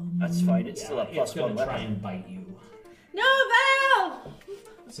have. That's fine. It's Yeah, still a it's plus gonna one try weapon. and bite you Novel!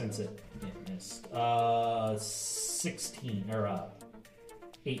 since it missed. 16 or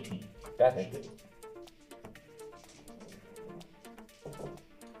 18. That hit.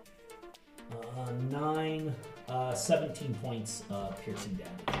 9, 17 points piercing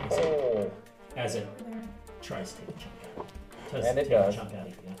damage Oh. as it tries to take a chunk out. And it take a does. chunk out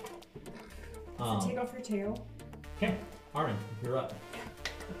of you. Take off your tail. Okay, Aaron, you're up.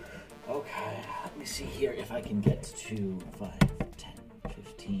 Okay, let me see here if I can get to 5, 10,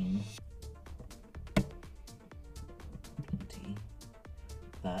 15, 20.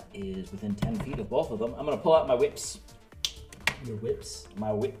 That is within 10 feet of both of them. I'm going to pull out my whips. Your whips.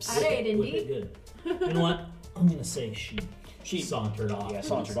 My whips. Alright, Whip Indy. it good. You know what? I'm gonna say she sauntered off. Yeah,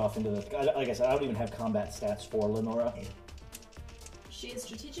 sauntered off into the. Like I said, I don't even have combat stats for Lenora. She is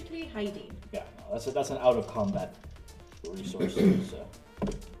strategically hiding. Yeah, no, that's an out of combat resource. So.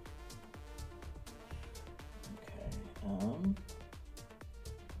 Okay.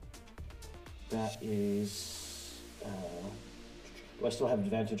 That is. Do I still have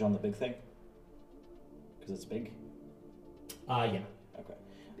advantage on the big thing? Because it's big. Yeah.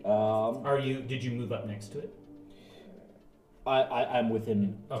 Okay. Did you move up next to it? I'm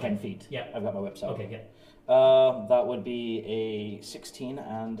within Okay. 10 feet. Yeah. I've got my whips out. Okay, good. That would be a 16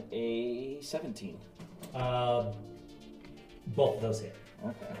 and a 17. Both of those hit.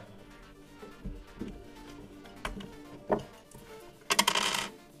 Okay.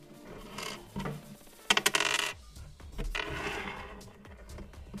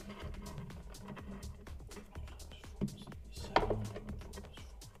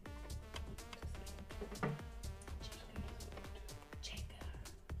 Jacob.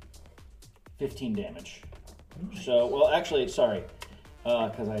 15 damage. So, well, actually, sorry,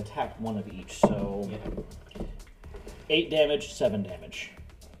 because I attacked one of each. So, Yeah. 8 damage, 7 damage.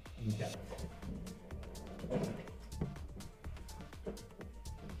 Okay.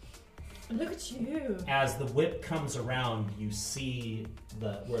 Look at you. As the whip comes around, you see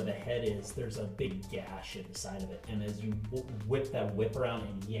where the head is. There's a big gash in the side of it, and as you whip that whip around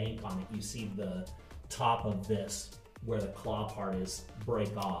and yank on it, you see the top of this, where the claw part is,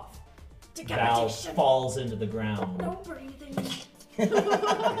 break off. Val Decapitation. falls into the ground. No breathing.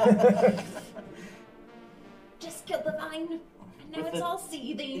 Just kill the vine. And now it's all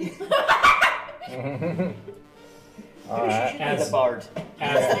seething. Alright. As, The bard.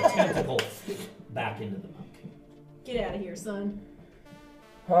 as the tentacle back into the monk. Get out of here, son.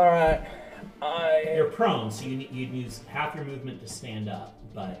 Alright. You're prone, so you'd use half your movement to stand up,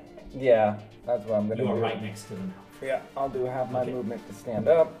 but Yeah, that's what I'm gonna you do. are right next to the mouth. Yeah, I'll do half my Okay. movement to stand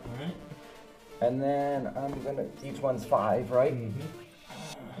up. All right. And then I'm gonna. Each one's 5, right?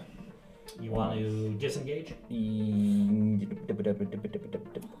 You want to disengage?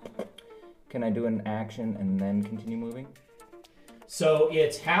 Can I do an action and then continue moving? So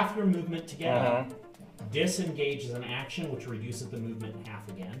it's half your movement to get Uh-huh. up. Disengage is an action, which reduces the movement in half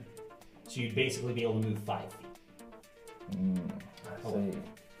again. So you'd basically be able to move 5 feet. See.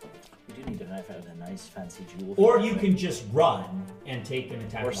 We do need a knife out of a nice fancy jewel. Or you can just run and take an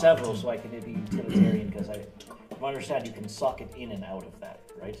attack. Or of several, opportunity. so I can be utilitarian because I. from what I understand, you can socket in and out of that,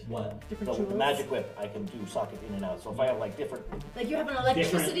 right? What? Different So tools. the magic whip, I can do socket in and out. So if I have like different, Like you have an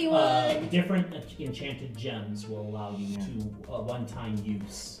electricity one. Different enchanted gems will allow you to one-time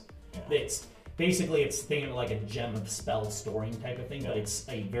use. It's basically thinking like a gem of spell storing type of thing, but it's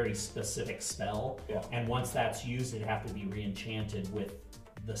a very specific spell. Yeah. And once that's used, it have to be re-enchanted with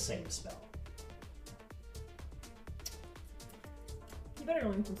the same spell. You better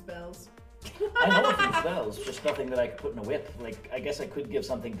learn some spells. I know a few spells, just nothing that I could put in a whip. Like, I guess I could give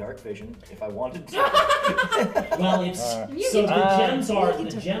something dark vision if I wanted to. Well, it's You so can-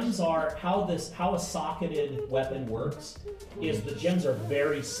 the gems are how a socketed weapon works is the gems are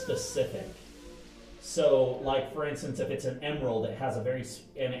very specific. So, like for instance, if it's an emerald, it has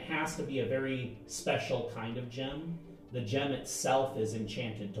and it has to be a very special kind of gem. The gem itself is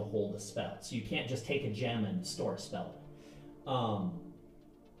enchanted to hold a spell, so you can't just take a gem and store a spell.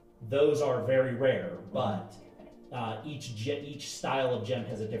 Those are very rare, but each style of gem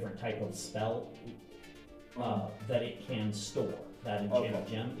has a different type of spell that it can store. That enchanted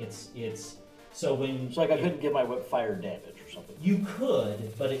gem, it's so when So like I couldn't give my whip fire damage or something. you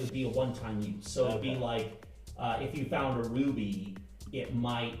could, but it would be a one-time use. So it'd be like if you found a ruby, it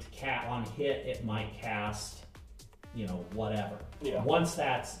might on hit it might cast, whatever. Yeah. Once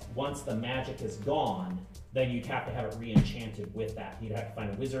the magic is gone, then you'd have to have it re-enchanted with that. You'd have to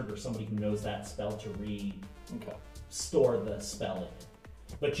find a wizard or somebody who knows that spell to store the spell in it.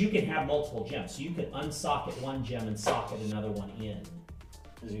 But you can have multiple gems, so you can unsocket one gem and socket another one in.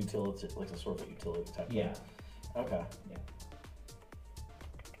 Is utility like a sort of utility type? Yeah. Okay. Yeah.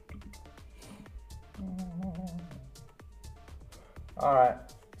 All right.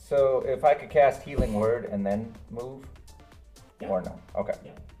 So if I could cast Healing Word and then move, or no? Okay.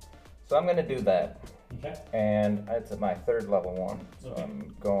 Yeah. So I'm gonna do that, Okay. and it's at my third level one. So Okay.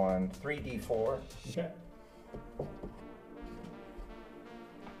 I'm going 3d4. Okay.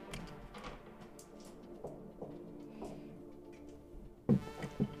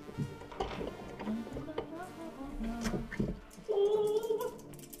 So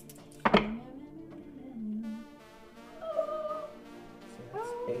that's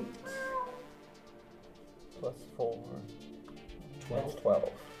 8 plus 4. 12. That's 12.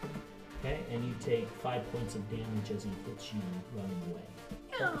 Okay, and you take 5 points of damage as he hits you running away.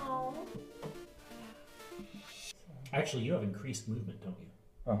 Ow. Actually, you have increased movement, don't you?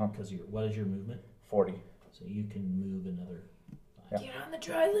 Because what is your movement? 40. So you can move another 5. Get on the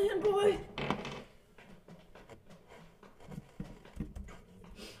dry land, boy.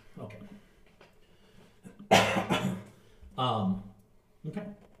 Okay. Okay.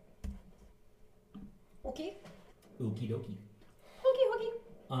 Okay. Okie dokie.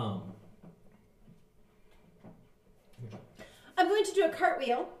 Okay. I'm going to do a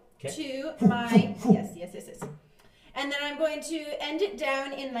cartwheel to my yes. And then I'm going to end it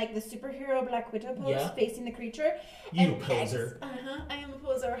down in like the superhero Black Widow pose, facing the creature. You poser. I am a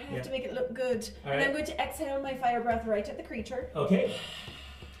poser. I have to make it look good. All And right. I'm going to exhale my fire breath right at the creature. Okay.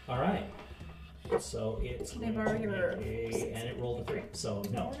 All right. So it's Can I going borrow to your- make and it rolled a 3. So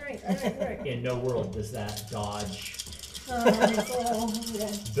no. All right. In no world does that dodge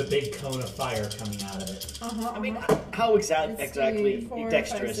Yes. the big cone of fire coming out of it. I mean, how exactly Let's do 4,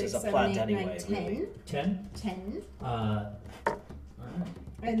 dexterous 5, is a 6, 7, plant 8, 9, anyway? 10. Really? 10. 10. All right.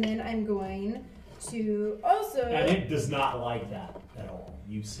 And then I'm going to also... And it does not like that at all.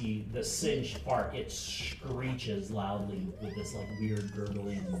 You see the singed part, it screeches loudly with this like weird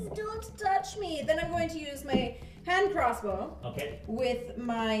gurgling. Don't touch me! Then I'm going to use my hand crossbow Okay. with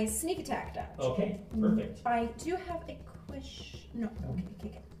my sneak attack damage. Okay. Perfect. I do have a question. No.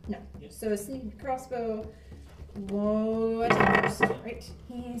 Okay. No. Yes. So sneak crossbow. Whoa, attack first. Right.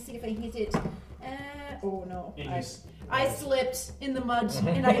 See if I hit it. Oh no. And I slipped in the mud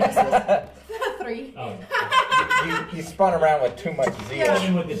and I just was 3. Oh. You spun around with too much zeal. Yeah.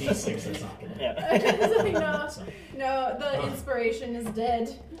 Even with the D6, that's not gonna. Yeah. So, no, the inspiration is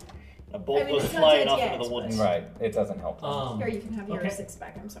dead. A bolt I mean, was it's not flying dead off yet, into the woods. Right. It doesn't help. Here, you can have your Okay. 6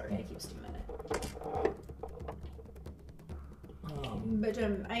 back. I'm sorry, I keep stealing it. But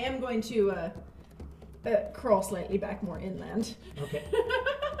I am going to crawl slightly back more inland. Okay.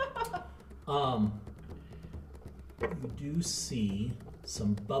 You do see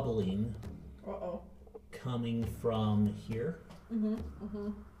some bubbling Uh-oh. coming from here.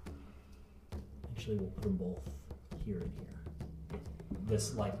 Actually, we'll put them both here and here.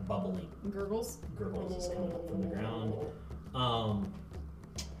 This like bubbling Gurgles? gurgles is coming up from the ground.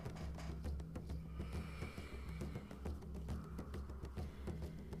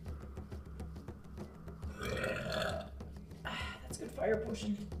 That's good fire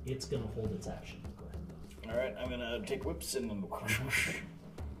potion. It's gonna hold its action. Go ahead. All right, I'm gonna take whips and then.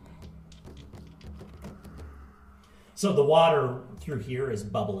 So the water through here is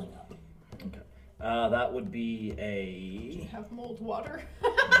bubbling up. Okay. That would be You a. have mold water.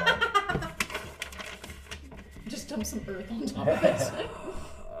 Just dump some earth on top of it.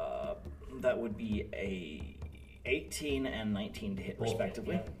 That would be a 18 and 19 to hit, Both hit,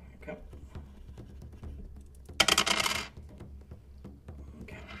 respectively. yeah.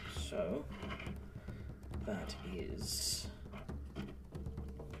 Okay. So that is.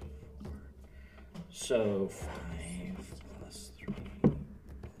 So 5 plus 3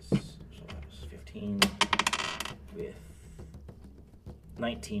 plus. So that was 15 with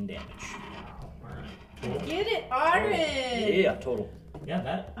 19 damage. Get it, Aaron! Yeah, total. Yeah,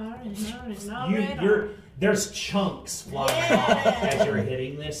 that. Aaron. There's chunks flying off as you're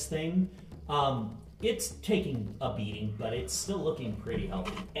hitting this thing. It's taking a beating, but it's still looking pretty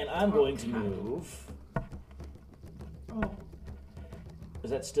healthy. And I'm going to move. Oh.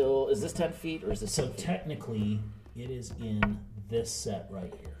 Is that still? Is this 10 feet or is this? So 10 feet? technically, it is in this set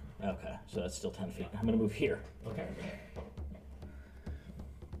right here. Okay, so that's still 10 feet. I'm going to move here. Okay.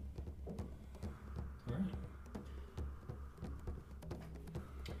 All right.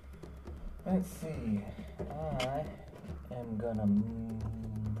 Let's see. I am gonna move.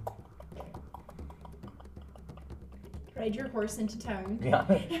 Ride your horse into town. Yeah,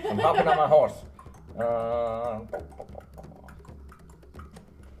 I'm hopping on my horse. How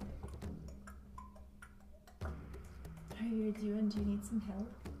are you doing? Do you need some help?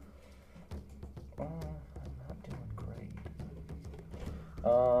 I'm not doing great.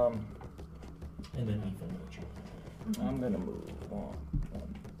 And then Ethan, what you? I'm gonna move 1, 2,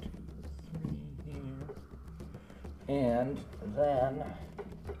 3 here, and then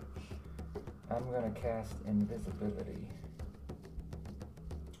I'm gonna cast invisibility.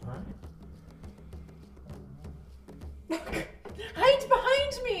 All right. Hide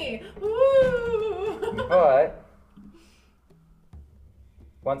behind me! Woo! But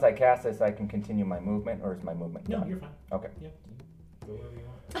once I cast this, I can continue my movement, or is my movement No, done? you're fine. Okay. Yep. Go wherever you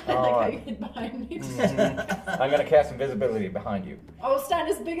want. I like how you hid behind me. I'm gonna cast invisibility behind you. I'll stand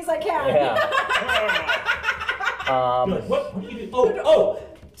as big as I can. Yeah. You're like, what do you do? Oh!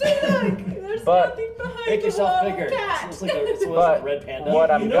 There's But nothing behind Make the yourself little bigger. cat. It's like a But red panda.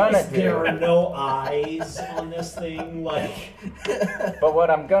 what I'm You gonna notice there are do, no eyes on this thing, like. but what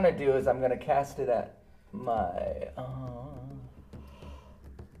I'm gonna do is I'm gonna cast it at my.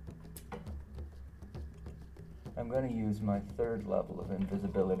 I'm gonna use my 3rd level of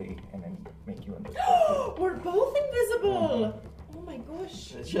invisibility and then make you invisible. We're both invisible. Oh my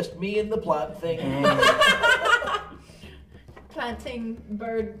gosh. It's just me and the plant thing. Planting,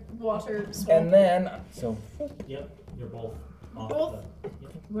 bird, water, And swamp. then, so, Yep, you're both off Both.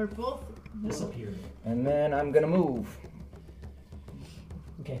 Yep, We're both. disappeared. and then I'm gonna move.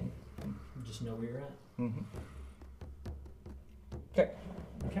 Okay. You just know where you're at. Okay.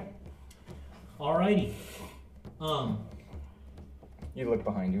 Okay. Alrighty. You look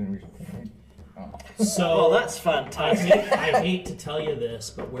behind you and reach. So Oh, that's I fantastic. hate to tell you this,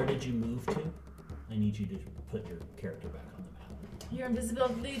 but where did you move to? I need you to put your character back on the map. Your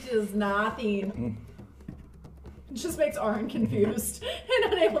invisibility does nothing. It just makes Aaron confused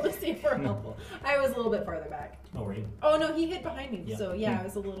and unable to see for help. I was a little bit farther back. Oh, right. Oh no, he hid behind me. Yeah. So yeah, I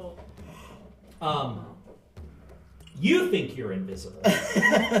was a little. You think you're invisible.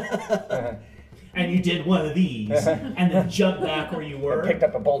 And you did one of these, and then jumped back where you I were. picked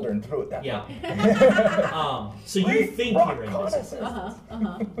up a boulder and threw it that way. Yeah. So you think you're invisible.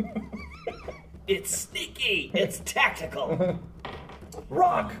 It's sneaky. It's tactical.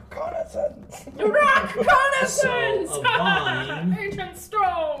 Rock reconnaissance. Rock So reconnaissance! a vine Ancient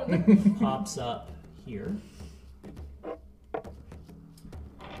stone! pops up here.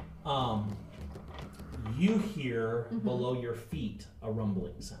 You hear below your feet a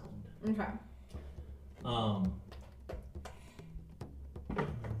rumbling sound. Okay.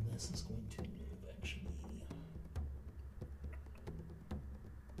 This is going to move actually.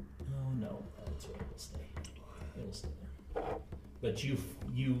 Oh no, that's where it'll stay. It'll stay there. But you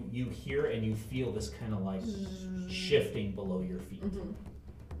hear and you feel this kind of like shifting below your feet.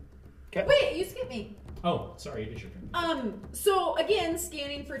 Okay. Wait, you skipped me. Oh, sorry, it is your turn. So again,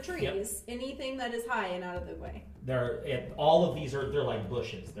 scanning for trees. Anything that is high and out of the way. All of these they're like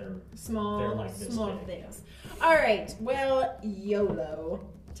bushes. They're Small, like this small big. things. All right. Well, YOLO.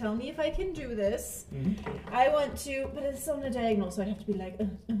 Tell me if I can do this. I want to, but it's on a diagonal, so I'd have to be like.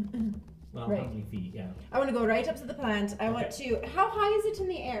 Well, Right. how many feet? Yeah. I want to go right up to the plant. I want to. How high is it in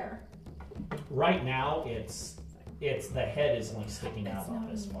the air? Right now, it's the head is only sticking out It's about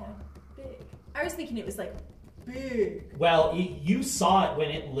not this even far. that big. I was thinking it was like big. Well, you saw it when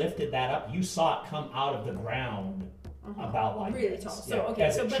it lifted that up. You saw it come out of the ground about like Really this. tall. So, Yeah, okay,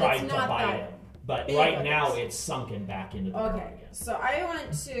 as so it but tried it's to not bite that him. But big right of now it. it's sunken back into the ground Okay, again. so I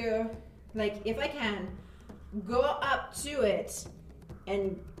want to, like, if I can, go up to it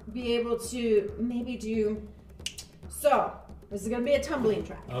and be able to maybe do. So this is gonna be a tumbling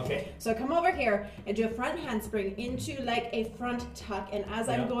track. Okay. So come over here and do a front handspring into like a front tuck, and as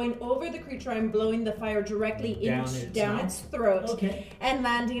I'm Yeah. going over the creature, I'm blowing the fire directly down mouth? its throat. Okay. And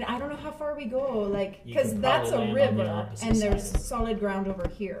landing. I don't know how far we go, like, You because could that's probably a land on the river, opposite and side there's of it. solid ground over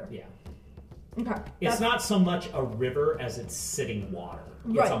here. Yeah. Okay. It's that's- not so much a river as it's sitting water.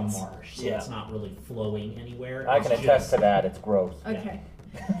 It's a Right. marsh, so Yeah. it's not really flowing anywhere. I It's can attest to that. It's gross. Okay.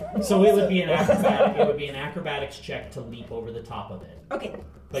 So it would be an acrobatic. It would be an acrobatics check to leap over the top of it. Okay.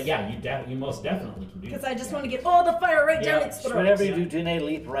 But yeah, you most definitely can do Because that. I just want to get all the fire right down Yeah. its So throat. whenever you do, Danae,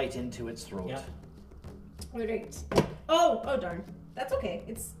 leap right into its throat. Yeah. Right. Oh darn. That's okay.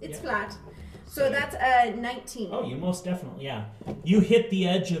 It's Yeah. flat. So that's 19. Oh, you most definitely, yeah. You hit the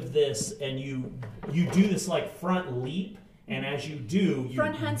edge of this, and you do this like front leap, and as you do, you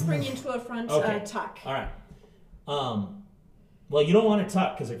Front handspring into a front Okay. tuck. All right. Well, you don't want to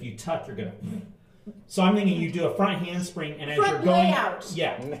tuck because if you tuck, you're gonna. So I'm thinking you do a front handspring, and as Front you're going, layout.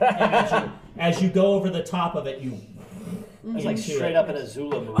 yeah, and as you go over the top of it, you. It's like into straight it. up in a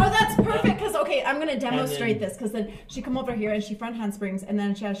Zula movie. Oh, that's perfect. Because okay, I'm gonna demonstrate then- this. Because then she come over here and she front handsprings, and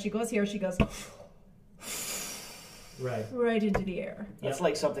then as she goes here, she goes Right. right into the air. That's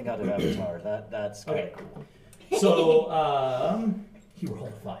like something out of Avatar. That's kind Okay. of cool. So he rolled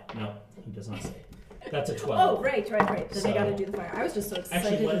a 5. No, he does not say. That's a 12. Oh, right. Then I So- got to do the fire. I was just so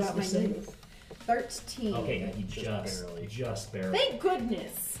excited what is about the my save? move. 13. Okay, yeah, he Just just barely. Thank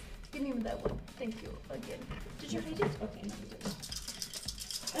goodness. Give me that one. Thank you again. Did you read it? Okay, no, you didn't.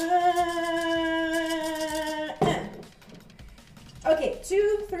 Okay,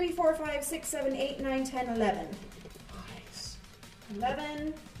 2, 3, 4, 5, 6, 7, 8, 9, 10, 11. Nice.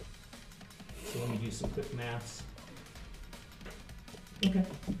 11. So let me do some quick maths. Okay.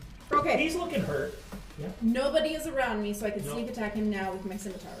 Okay. He's looking hurt. Yeah, Nobody is around me, so I can Nope. sneak attack him now with my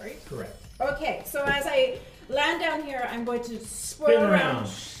scimitar, right? correct. Okay, so as I land down here, I'm going to Spin swirl around.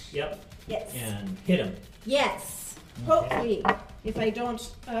 Yep. Yes. And hit him. Yes. Hopefully, if I don't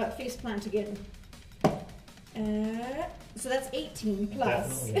face plant again. So that's 18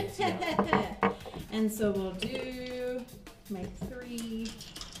 plus. Definitely hits, And so we'll do my 3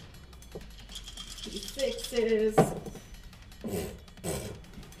 6s.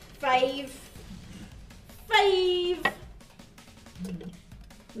 5.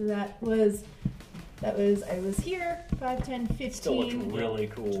 That was I was here 5, 10, 15, Still looks really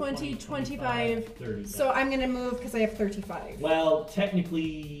cool. 20, 25. 30. So I'm going to move because I have 35. Well,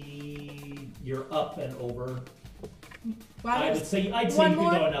 technically, you're up and over. Wow, I would say I'd say one you could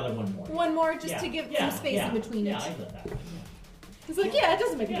more? go another one more. one more just Yeah, to give yeah, some space yeah, in between yeah, it. I let that one. He's like, yeah, it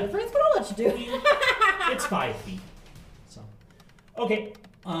doesn't make a Yeah. difference, but I'll let you do it. It's 5 feet. So, okay.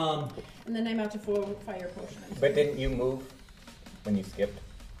 And then I'm out to full fire potion. But didn't you move when you skipped?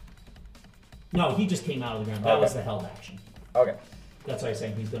 No, he just came out of the ground. That was Okay. the held action. Okay. That's why I was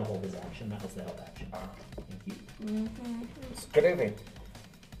saying he's going to hold his action. That was the held action. Thank you. Groovy.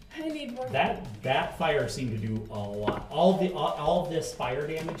 I need more. That fire seemed to do a lot. All this fire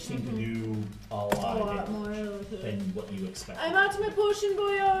damage seemed to do a a lot, lot of more. damage than what you expected. I'm out to my potion,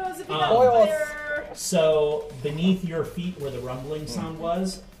 boyos. If you got Boyos. fire. So beneath your feet, where the rumbling sound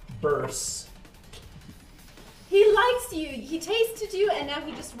was, bursts. He likes you. He tasted you, and now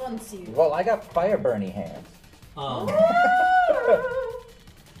he just wants you. Well, I got fire burny hands.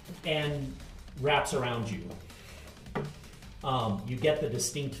 And wraps around you. You get the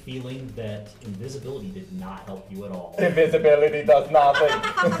distinct feeling that invisibility did not help you at all. Invisibility does nothing.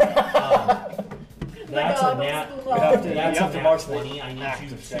 That's a nat. You have to, That's you a have to nat mark 20. the I need act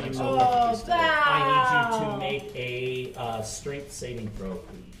you of setting to. someone Oh, up instead. I need you to wow. make a strength saving throw,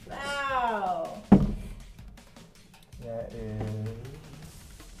 please. Wow.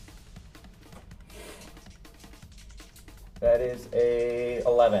 That is a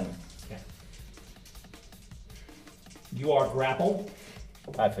 11. Okay. You are grappled,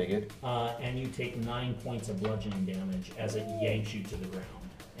 I figured. and you take 9 points of bludgeoning damage as it yanks you to the ground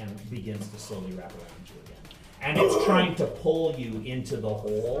and begins to slowly wrap around you again. And it's trying to pull you into the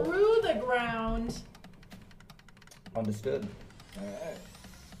hole. Through the ground. Understood.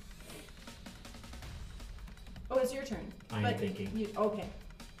 Oh, it's your turn. I'm But thinking. You, okay.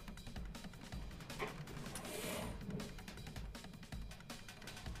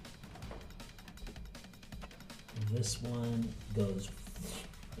 This one goes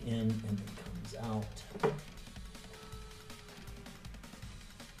in and then comes these out.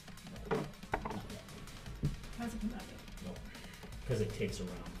 How's it come out? Because it takes a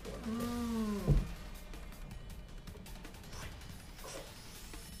round for it. Mm.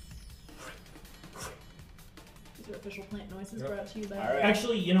 These are official plant noises brought to you by. All right.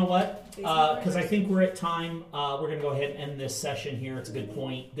 Actually, you know what? Because I think we're at time. We're going to go ahead and end this session here. It's a good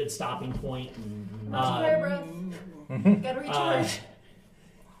point, good stopping point. Much fire breath. Gotta recharge.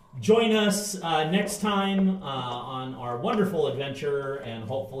 Join us next time on our wonderful adventure, and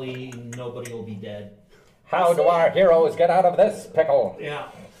hopefully nobody will be dead. How do our heroes get out of this pickle? Yeah.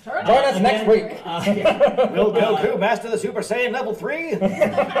 Join us next week. Will Goku master the Super Saiyan level 3?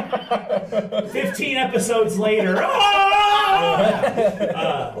 15 episodes later.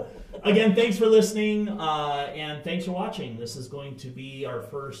 Again, thanks for listening, and thanks for watching. This is going to be our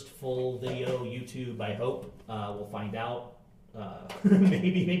first full video YouTube, I hope. We'll find out.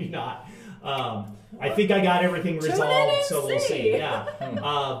 Maybe, maybe not. I think I got everything resolved, so we'll see.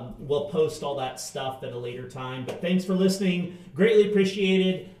 Yeah. We'll post all that stuff at a later time. But thanks for listening. Greatly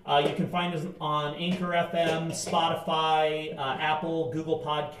appreciated. You can find us on Anchor FM, Spotify, Apple, Google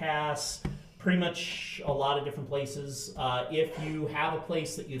Podcasts, pretty much a lot of different places. If you have a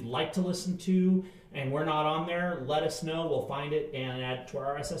place that you'd like to listen to and we're not on there, let us know. We'll find it and add it to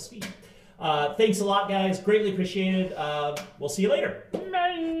our RSS feed. Thanks a lot, guys. Greatly appreciated. We'll see you later.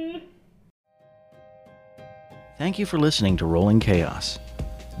 Bye. Thank you for listening to Rolling Chaos.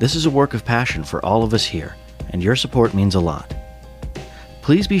 This is a work of passion for all of us here, and your support means a lot.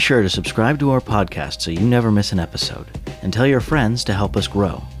 Please be sure to subscribe to our podcast so you never miss an episode, and tell your friends to help us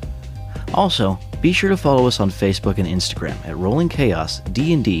grow. Also, be sure to follow us on Facebook and Instagram at Rolling Chaos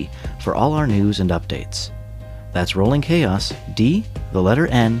D&D for all our news and updates. That's Rolling Chaos D, the letter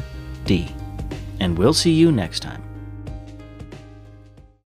N, D. And we'll see you next time.